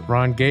advice that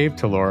Ron gave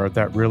to Laura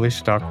that really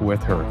stuck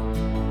with her.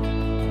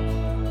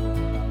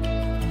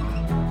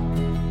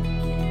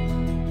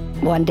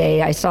 One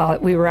day I saw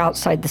we were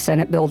outside the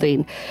Senate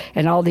building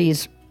and all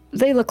these,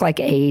 they look like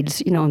aides,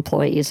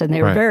 employees, and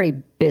they were very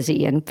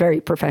busy and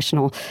very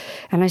professional.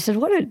 And I said,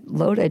 what a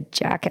load of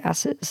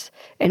jackasses.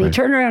 And he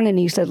turned around and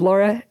he said,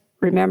 Laura,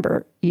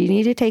 remember, you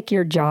need to take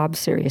your job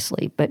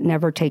seriously, but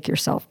never take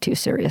yourself too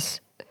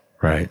serious.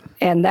 Right.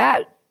 And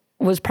that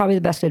was probably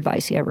the best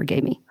advice he ever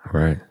gave me.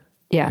 Right.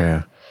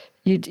 Yeah.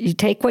 You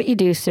take what you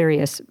do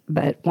serious,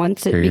 but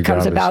once it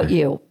becomes about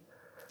you,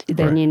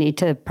 then you need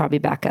to probably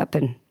back up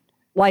and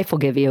life will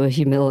give you a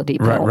humility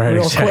pill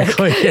real quick.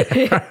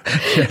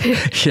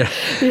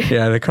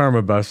 Yeah, the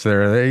karma bus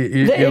there.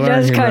 It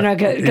does kind of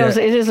goes.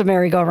 It is a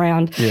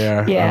merry-go-round.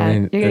 Yeah,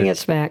 you're gonna get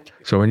smacked.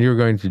 So when you were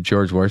going to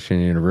George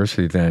Washington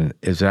University, then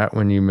is that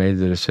when you made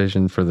the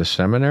decision for the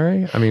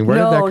seminary? I mean, where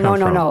did that come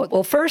from? No.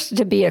 Well, first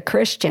to be a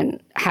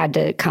Christian had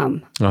to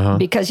come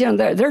because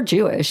they're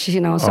Jewish.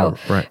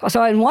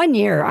 So in 1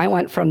 year I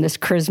went from this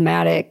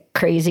charismatic,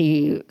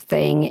 crazy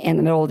thing in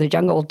the middle of the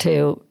jungle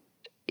to,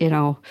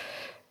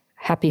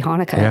 Happy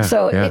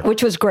Hanukkah.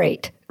 Which was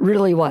great,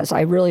 really was.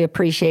 I really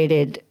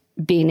appreciated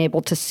being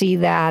able to see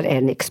that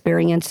and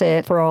experience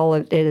it for all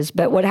it is.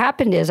 But what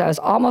happened is I was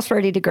almost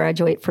ready to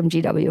graduate from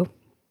GW,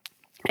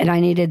 and I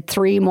needed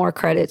 3 more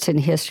credits in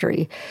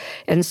history.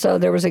 And so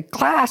there was a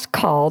class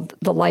called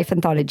The Life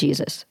and Thought of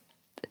Jesus.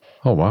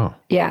 Oh, wow.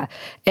 Yeah.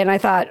 And I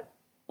thought,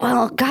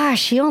 well,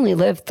 gosh, he only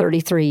lived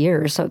 33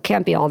 years, so it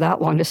can't be all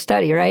that long to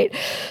study, right?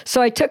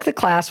 So I took the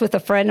class with a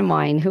friend of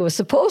mine who was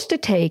supposed to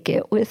take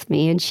it with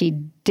me, and she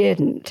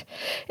didn't.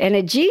 And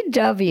at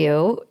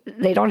GW,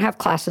 they don't have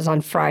classes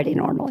on Friday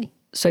normally.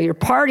 So your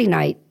party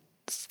night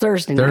is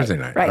Thursday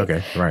night. Right.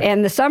 Okay, right.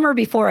 And the summer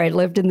before, I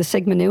lived in the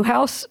Sigma Nu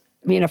house.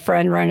 Me and a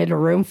friend rented a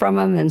room from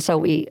them, and so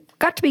we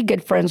got to be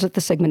good friends with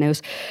the Sigma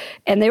Nus.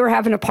 And they were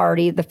having a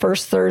party the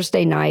first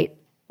Thursday night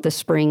the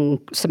spring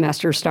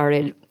semester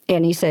started.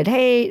 And he said,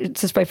 hey,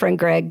 this is my friend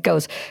Greg,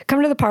 goes,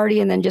 come to the party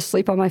and then just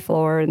sleep on my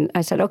floor. And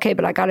I said, okay,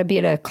 but I got to be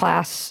at a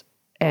class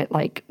at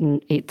like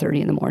 8:30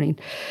 in the morning.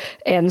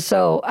 And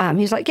so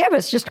he's like, yeah, but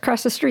it's just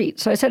across the street.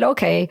 So I said,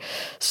 okay.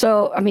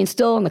 So,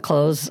 still in the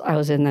clothes I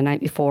was in the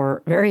night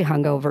before, very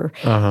hungover.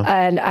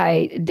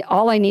 And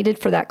all I needed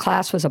for that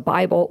class was a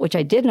Bible, which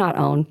I did not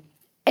own.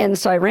 And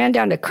so I ran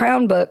down to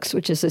Crown Books,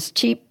 which is this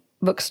cheap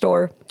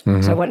bookstore.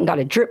 So I went and got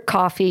a drip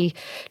coffee,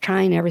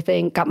 trying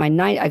everything.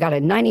 I got a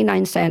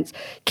 99 cents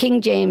King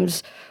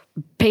James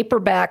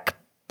paperback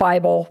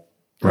Bible,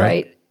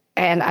 right?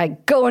 And I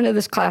go into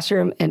this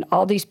classroom, and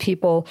all these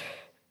people,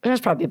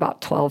 there's probably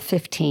about 12,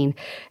 15,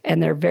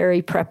 and they're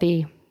very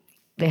preppy.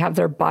 They have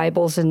their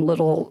Bibles in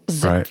little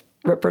zip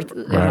rippers.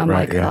 And I'm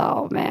like,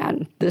 oh,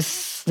 man,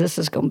 this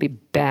is going to be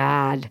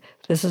bad.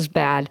 This is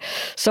bad.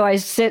 So I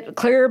sit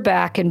clear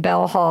back in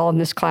Bell Hall in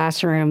this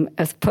classroom,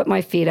 I put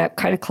my feet up,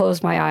 kind of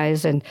close my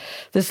eyes, and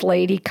this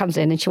lady comes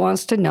in, and she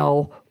wants to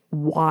know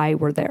why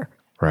we're there.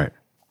 Right.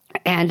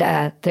 And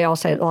they all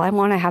said, well, I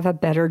want to have a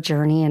better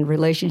journey and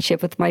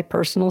relationship with my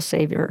personal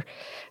Savior.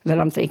 And then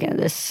I'm thinking,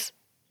 this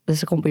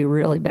is going to be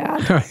really bad.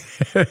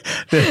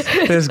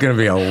 this is going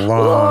to be a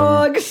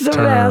long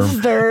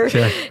semester.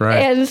 Yeah, right.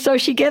 And so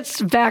she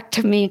gets back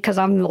to me because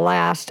I'm the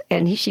last.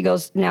 And she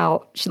goes,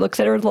 now, she looks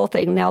at her little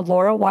thing. Now,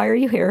 Laura, why are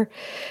you here?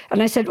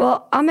 And I said,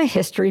 well, I'm a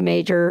history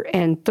major,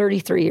 and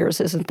 33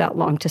 years isn't that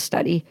long to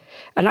study.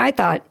 And I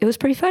thought it was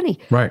pretty funny.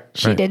 Right.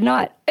 She did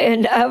not.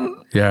 And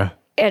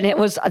And it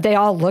was, they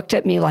all looked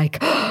at me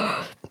like,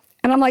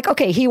 and I'm like,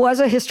 okay, he was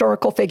a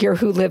historical figure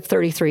who lived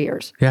 33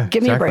 years. Yeah,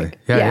 give me a break.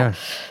 Yeah.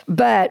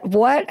 But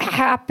what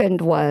happened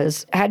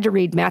was, I had to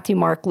read Matthew,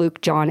 Mark, Luke,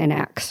 John, and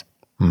Acts.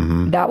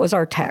 That was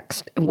our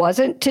text.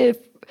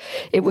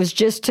 It was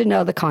just to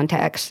know the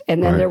context.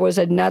 And then there was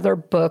another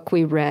book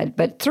we read.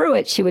 But through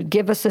it, she would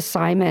give us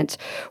assignments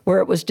where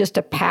it was just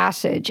a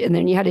passage. And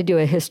then you had to do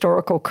a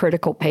historical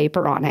critical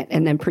paper on it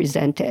and then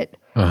present it.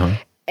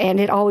 And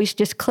it always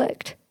just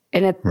clicked.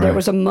 And there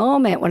was a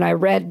moment when I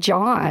read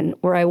John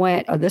where I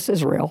went, oh, this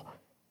is real.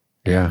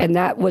 Yeah. And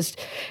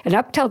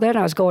up till then,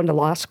 I was going to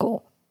law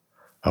school.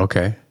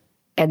 Okay.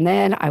 And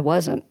then I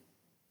wasn't.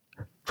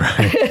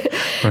 Right.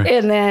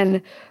 And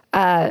then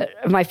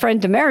my friend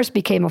Damaris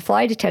became a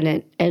flight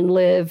attendant and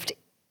lived,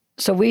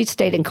 so we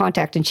stayed in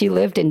contact, and she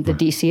lived in the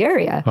D.C.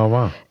 area. Oh,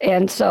 wow.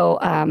 And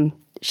so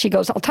she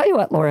goes, I'll tell you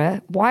what,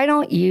 Laura, why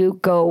don't you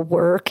go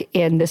work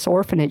in this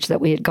orphanage that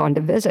we had gone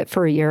to visit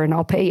for a year, and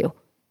I'll pay you.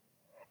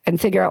 And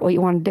figure out what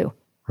you want to do.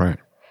 Right.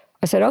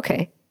 I said,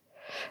 okay.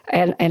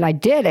 And I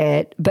did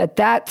it, but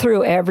that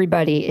threw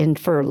everybody in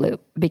for a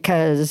loop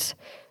because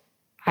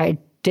I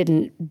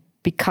didn't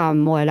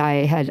become what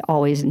I had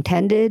always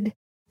intended.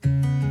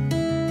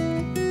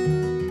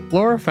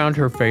 Laura found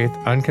her faith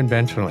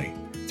unconventionally,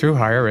 through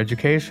higher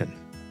education.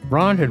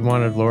 Ron had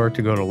wanted Laura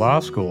to go to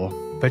law school,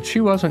 but she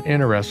wasn't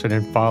interested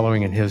in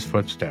following in his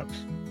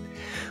footsteps.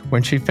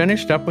 When she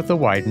finished up with the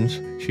Widens,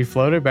 she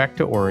floated back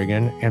to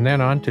Oregon and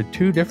then on to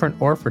 2 different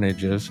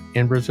orphanages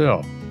in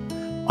Brazil.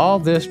 All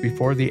this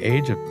before the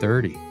age of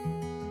 30.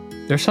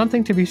 There's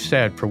something to be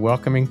said for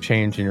welcoming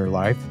change in your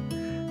life.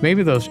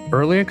 Maybe those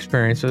early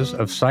experiences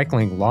of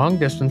cycling long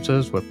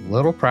distances with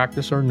little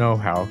practice or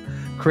know-how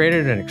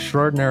created an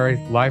extraordinary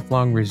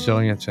lifelong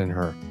resilience in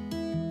her.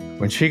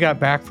 When she got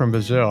back from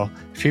Brazil,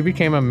 she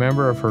became a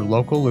member of her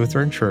local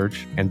Lutheran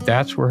church, and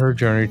that's where her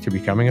journey to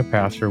becoming a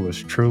pastor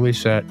was truly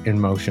set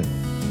in motion.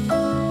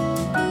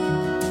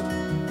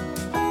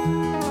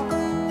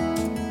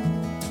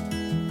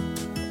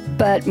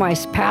 But my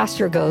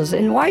pastor goes,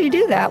 and why do you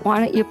do that? Why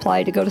don't you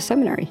apply to go to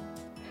seminary?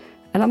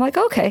 And I'm like,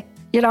 okay.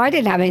 I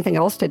didn't have anything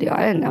else to do.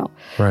 I didn't know.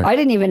 Right. I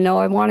didn't even know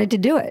I wanted to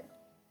do it.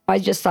 I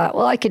just thought,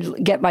 well, I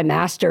could get my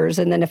master's,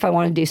 and then if I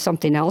want to do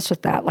something else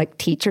with that, like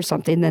teach or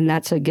something, then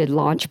that's a good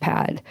launch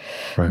pad.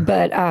 Right.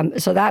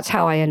 But so that's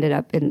how I ended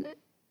up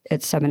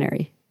at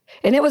seminary.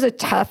 And it was a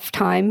tough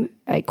time.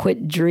 I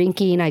quit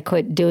drinking. I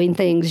quit doing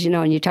things,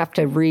 and you'd have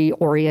to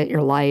reorient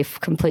your life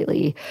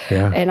completely.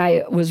 Yeah. And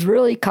I was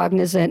really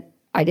cognizant.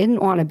 I didn't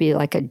want to be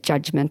like a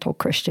judgmental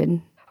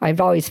Christian. I've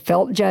always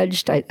felt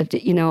judged,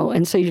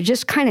 and so you're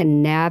just kind of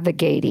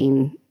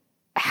navigating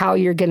how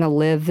you're going to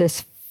live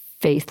this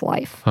faith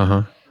life.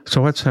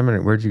 So what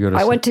seminary? Where'd you go to?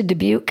 I went to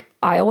Dubuque,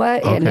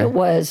 Iowa, and it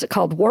was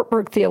called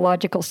Wartburg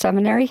Theological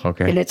Seminary.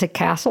 Okay. And it's a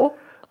castle.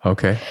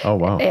 Okay. Oh,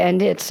 wow.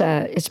 And it's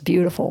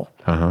beautiful.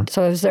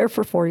 So I was there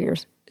for 4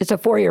 years. It's a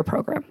 4-year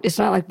program. It's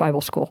not like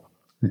Bible school.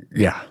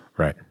 Yeah,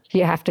 right.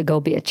 You have to go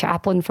be a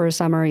chaplain for a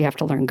summer. You have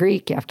to learn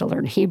Greek. You have to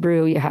learn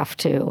Hebrew. You have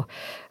to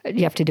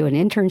do an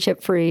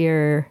internship for a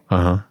year.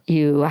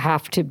 You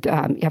have to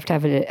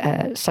have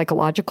a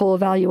psychological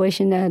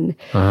evaluation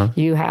done.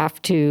 You have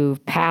to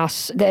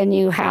pass. Then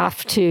you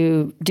have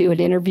to do an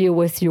interview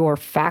with your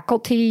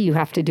faculty. You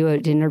have to do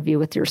an interview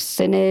with your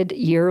synod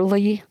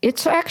yearly.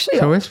 It's actually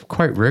it's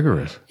quite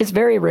rigorous. It's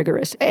very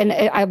rigorous, and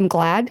I'm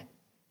glad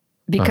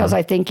because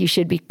I think you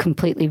should be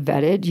completely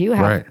vetted. You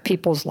have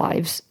people's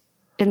lives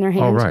in their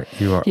hands. Oh, right.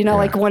 You are.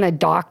 Like when a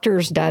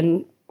doctor's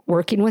done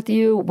working with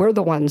you, we're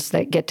the ones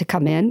that get to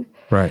come in.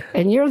 Right.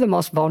 And you're the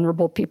most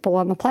vulnerable people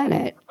on the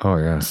planet. Oh,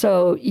 yeah.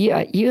 So,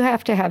 yeah, you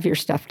have to have your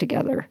stuff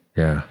together.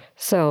 Yeah.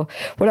 So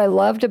what I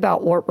loved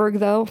about Wartburg,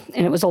 though,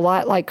 and it was a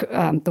lot like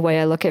the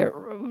way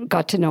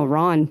got to know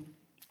Ron,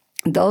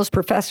 those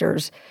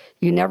professors,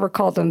 you never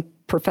called them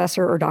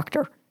professor or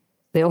doctor.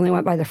 They only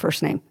went by their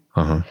first name.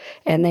 Uh-huh.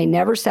 And they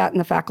never sat in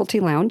the faculty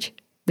lounge.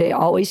 They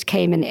always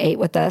came and ate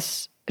with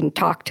us and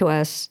talked to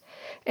us.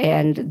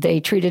 And they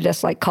treated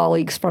us like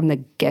colleagues from the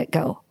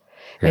get-go.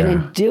 Yeah. And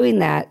in doing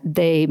that,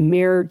 they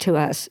mirrored to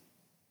us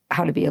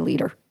how to be a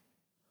leader.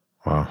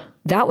 Wow.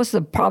 That was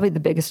probably the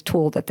biggest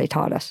tool that they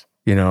taught us.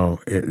 You know,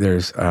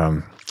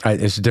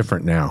 it's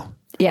different now.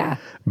 Yeah.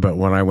 But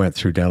when I went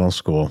through dental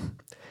school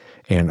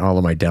and all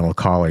of my dental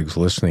colleagues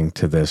listening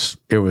to this,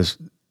 it was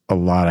a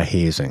lot of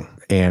hazing.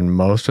 And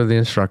most of the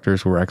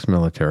instructors were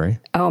ex-military.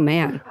 Oh,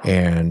 man.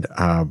 And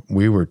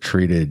we were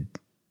treated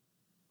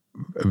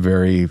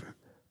very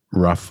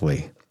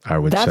roughly, I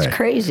would say. That's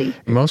crazy.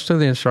 Most of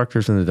the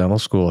instructors in the dental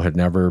school had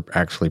never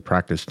actually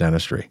practiced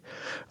dentistry.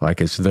 Like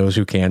it's those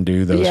who can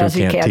do, those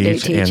who can't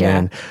teach, and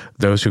then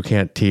those who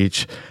can't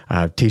teach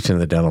in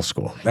the dental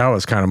school. That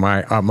was kind of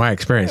my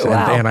experience.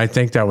 Wow. And I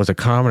think that was a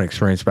common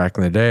experience back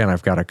in the day. And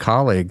I've got a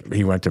colleague,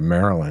 he went to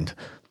Maryland,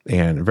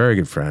 and a very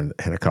good friend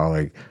and a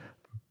colleague.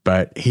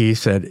 But he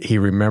said he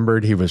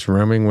remembered he was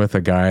rooming with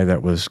a guy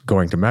that was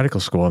going to medical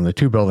school, and the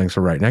two buildings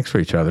were right next to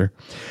each other.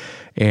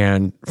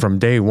 And from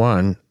day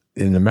one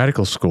in the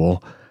medical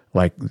school,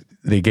 like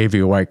they gave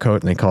you a white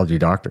coat and they called you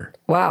doctor.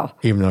 Wow.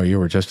 Even though you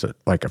were just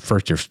like a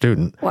first-year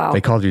student. Wow. They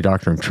called you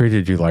doctor and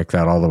treated you like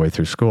that all the way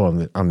through school.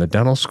 And on the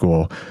dental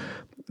school,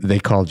 they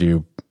called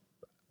you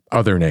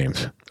other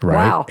names,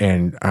 right? Wow.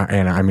 And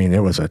I mean,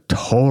 it was a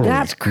totally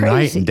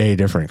night and day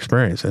different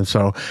experience. And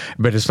so,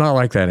 but it's not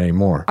like that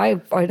anymore.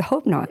 I'd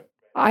hope not.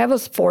 I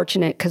was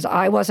fortunate because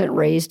I wasn't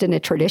raised in a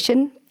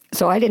tradition,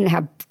 so I didn't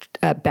have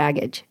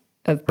baggage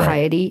of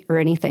piety or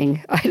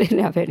anything. I didn't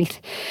have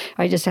anything.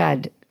 I just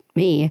had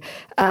me.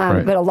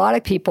 But a lot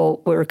of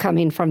people were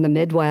coming from the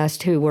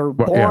Midwest who were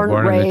born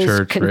raised, in the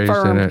church, confirmed,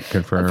 raised in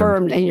it,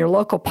 confirmed. And your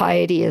local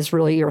piety is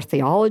really your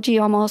theology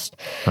almost.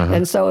 Uh-huh.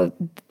 And so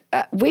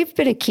we've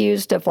been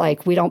accused of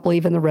like, we don't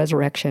believe in the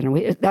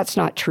resurrection. That's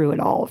not true at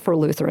all for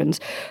Lutherans.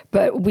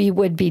 But we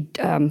would be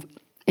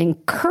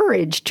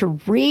encouraged to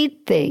read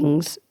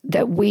things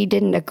that we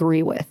didn't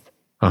agree with.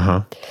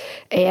 Uh-huh.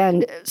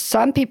 And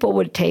some people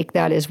would take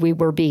that as we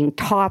were being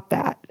taught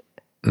that.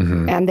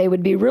 Mm-hmm. And they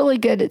would be really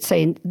good at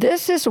saying,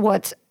 this is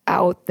what's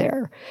out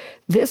there.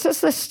 This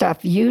is the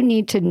stuff you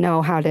need to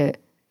know how to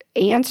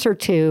answer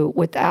to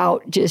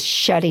without just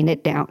shutting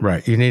it down.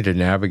 Right. You need to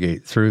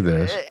navigate through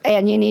this.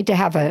 And you need to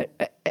have a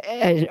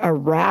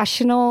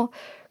rational,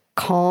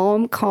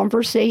 calm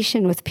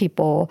conversation with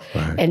people,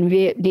 and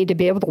need to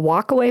be able to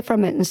walk away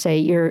from it and say,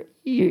 you're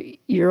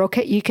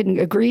okay. You can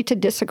agree to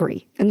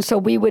disagree. And so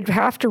we would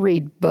have to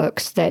read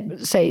books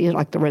that say,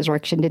 like the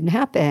resurrection didn't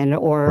happen,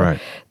 or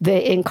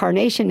the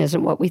incarnation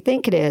isn't what we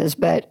think it is,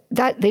 but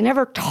that they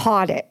never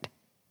taught it.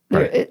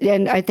 Right.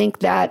 And I think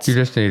that's... You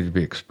just needed to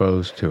be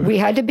exposed to it. We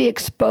had to be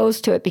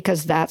exposed to it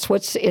because that's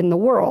what's in the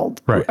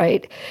world,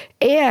 right?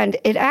 And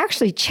it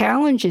actually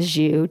challenges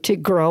you to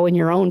grow in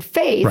your own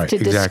faith, to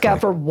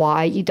discover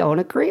why you don't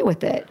agree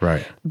with it.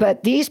 Right.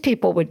 But these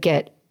people would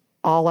get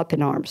all up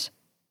in arms.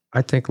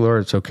 I think,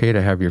 Laura, it's okay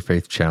to have your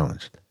faith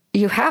challenged.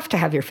 You have to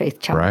have your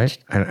faith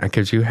challenged. Right? And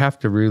because you have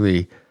to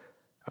really...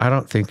 I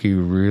don't think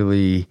you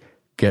really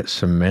get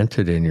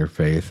cemented in your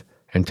faith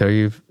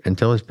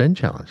until it's been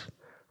challenged.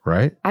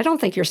 Right? I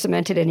don't think you're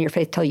cemented in your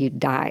faith till you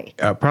die.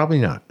 Probably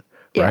not.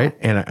 Right?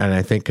 And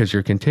I think because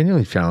you're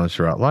continually challenged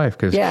throughout life.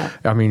 Because,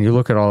 I mean, you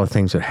look at all the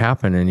things that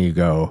happen and you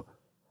go,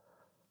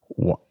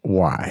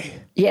 why?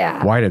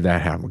 Yeah. Why did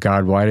that happen?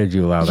 God, why did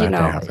you allow that to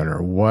happen?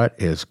 Or what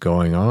is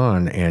going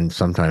on? And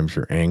sometimes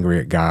you're angry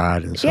at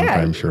God, and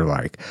sometimes you're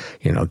like,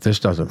 this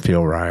doesn't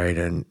feel right.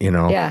 And,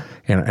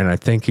 and I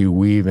think you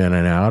weave in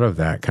and out of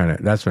that kind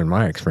of, that's been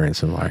my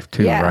experience in life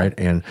too, right?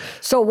 And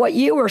so what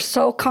you were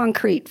so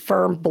concrete,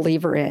 firm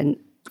believer in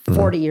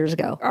 40 years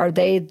ago, are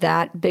they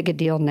that big a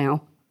deal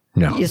now?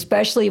 No.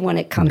 Especially when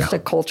it comes to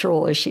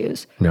cultural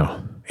issues.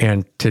 No.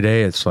 And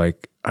today it's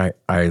like,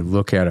 I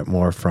look at it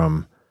more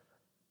from,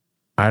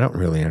 I don't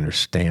really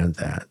understand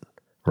that,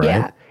 right?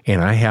 Yeah.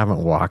 And I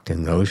haven't walked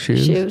in those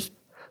shoes.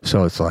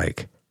 So it's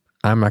like,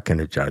 I'm not going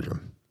to judge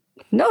them.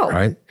 No.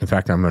 Right? In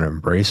fact, I'm going to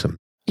embrace them.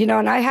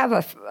 And I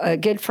have a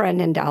good friend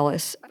in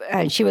Dallas,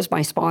 and she was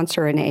my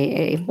sponsor in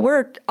AA.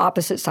 We're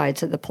opposite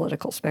sides of the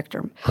political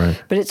spectrum.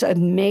 Right. But it's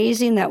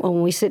amazing that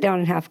when we sit down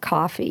and have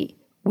coffee,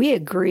 we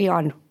agree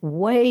on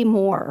way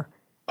more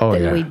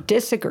than we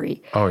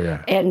disagree. Oh,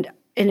 yeah. And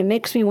it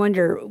makes me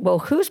wonder, well,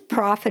 who's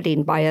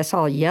profiting by us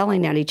all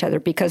yelling at each other?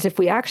 Because if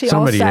we actually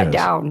all sat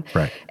down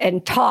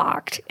and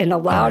talked and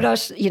allowed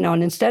us,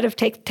 and instead of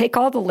take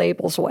all the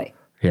labels away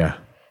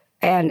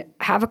and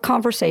have a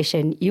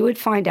conversation, you would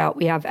find out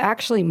we have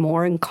actually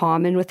more in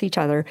common with each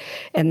other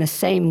and the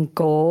same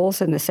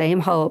goals and the same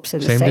hopes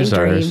and the same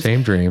desires, dreams.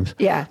 same dreams.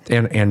 Yeah.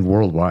 And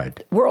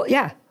worldwide.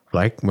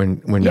 Like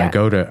when I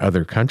go to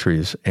other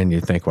countries and you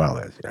think,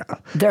 well,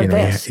 they're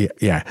this.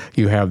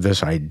 You have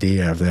this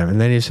idea of them. And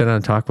then you sit down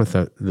and talk with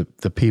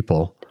the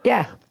people.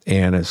 Yeah.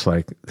 And it's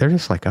like, they're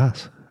just like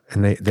us.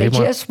 And they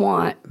just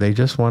want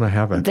to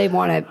have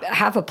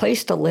a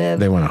place to live.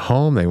 They want a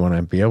home. They want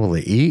to be able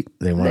to eat.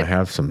 They want to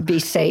have be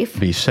safe.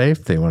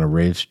 They want to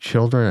raise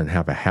children and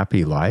have a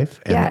happy life.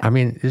 And yeah. I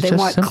mean, it's they just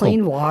want simple.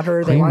 Clean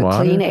water. They want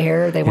clean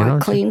air. They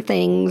want clean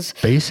things.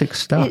 Basic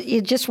stuff.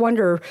 You just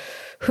wonder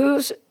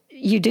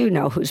you do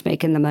know who's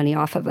making the money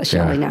off of us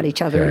yelling at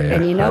each other,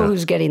 and you know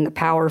who's getting the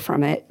power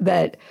from it.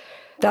 But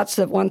that's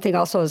the one thing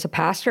also as a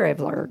pastor I've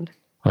learned.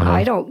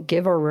 I don't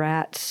give a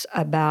rat's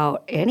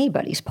about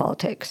anybody's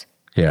politics.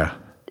 Yeah.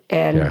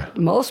 And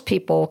most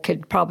people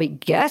could probably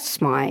guess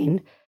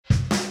mine.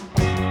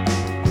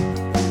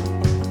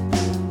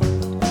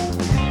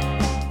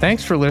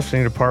 Thanks for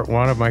listening to part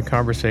 1 of my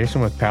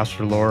conversation with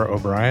Pastor Laura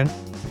O'Brien.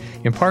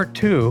 In part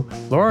 2,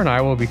 Laura and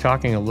I will be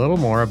talking a little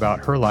more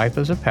about her life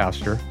as a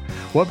pastor,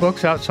 what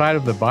books outside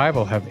of the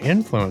Bible have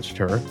influenced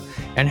her,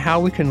 and how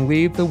we can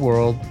leave the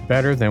world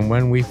better than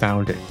when we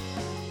found it.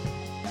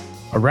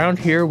 Around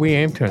here, we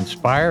aim to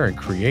inspire and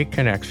create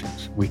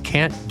connections. We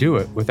can't do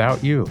it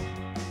without you.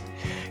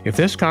 If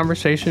this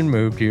conversation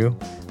moved you,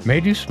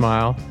 made you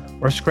smile,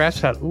 or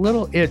scratched that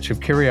little itch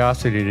of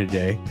curiosity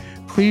today,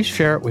 please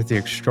share it with the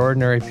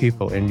extraordinary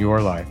people in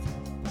your life.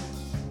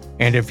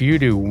 And if you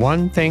do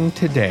one thing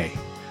today,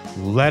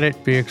 let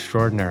it be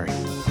extraordinary.